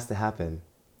think it has to happen.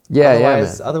 Yeah,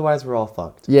 otherwise we're all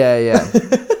fucked. Yeah.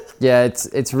 Yeah,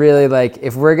 it's really like,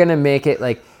 if we're gonna make it,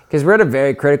 like, because we're at a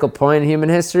very critical point in human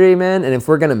history, man, and if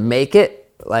we're gonna make it,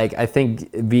 like, I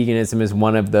think veganism is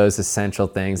one of those essential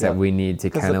things that we need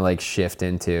to kind of like shift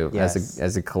into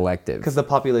as a collective. Because the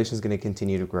population is going to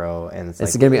continue to grow, and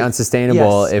it's going to be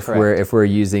unsustainable if we're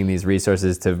using these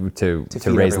resources to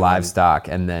raise livestock,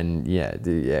 and then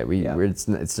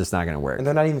it's just not going to work. And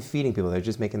they're not even feeding people; they're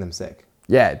just making them sick.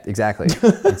 Yeah, exactly.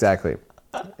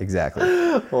 Exactly.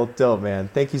 Well, dope, man.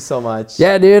 Thank you so much.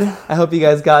 Yeah, dude. I hope you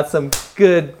guys got some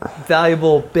good,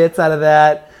 valuable bits out of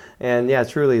that. And yeah,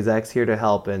 truly, Zach's here to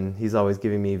help, and he's always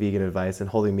giving me vegan advice and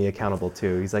holding me accountable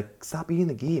too. He's like, "Stop eating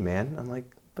the ghee, man." I'm like,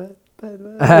 "But."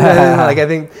 Like, I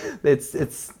think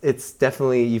it's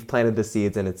definitely, you've planted the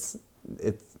seeds, and it's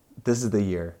this is the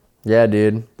year. Yeah,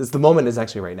 dude. The moment is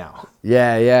actually right now.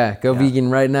 Yeah. Go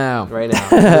vegan right now. Right now,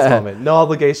 this moment. No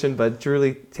obligation, but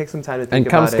truly take some time to think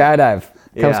about it. And come skydive.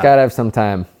 Come skydive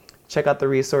sometime. Check out the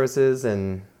resources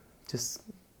and just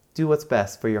do what's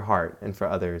best for your heart and for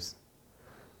others.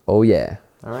 Oh, yeah.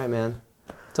 All right, man.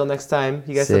 Till next time,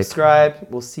 you guys subscribe.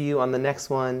 We'll see you on the next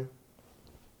one.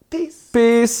 Peace.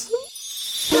 Peace.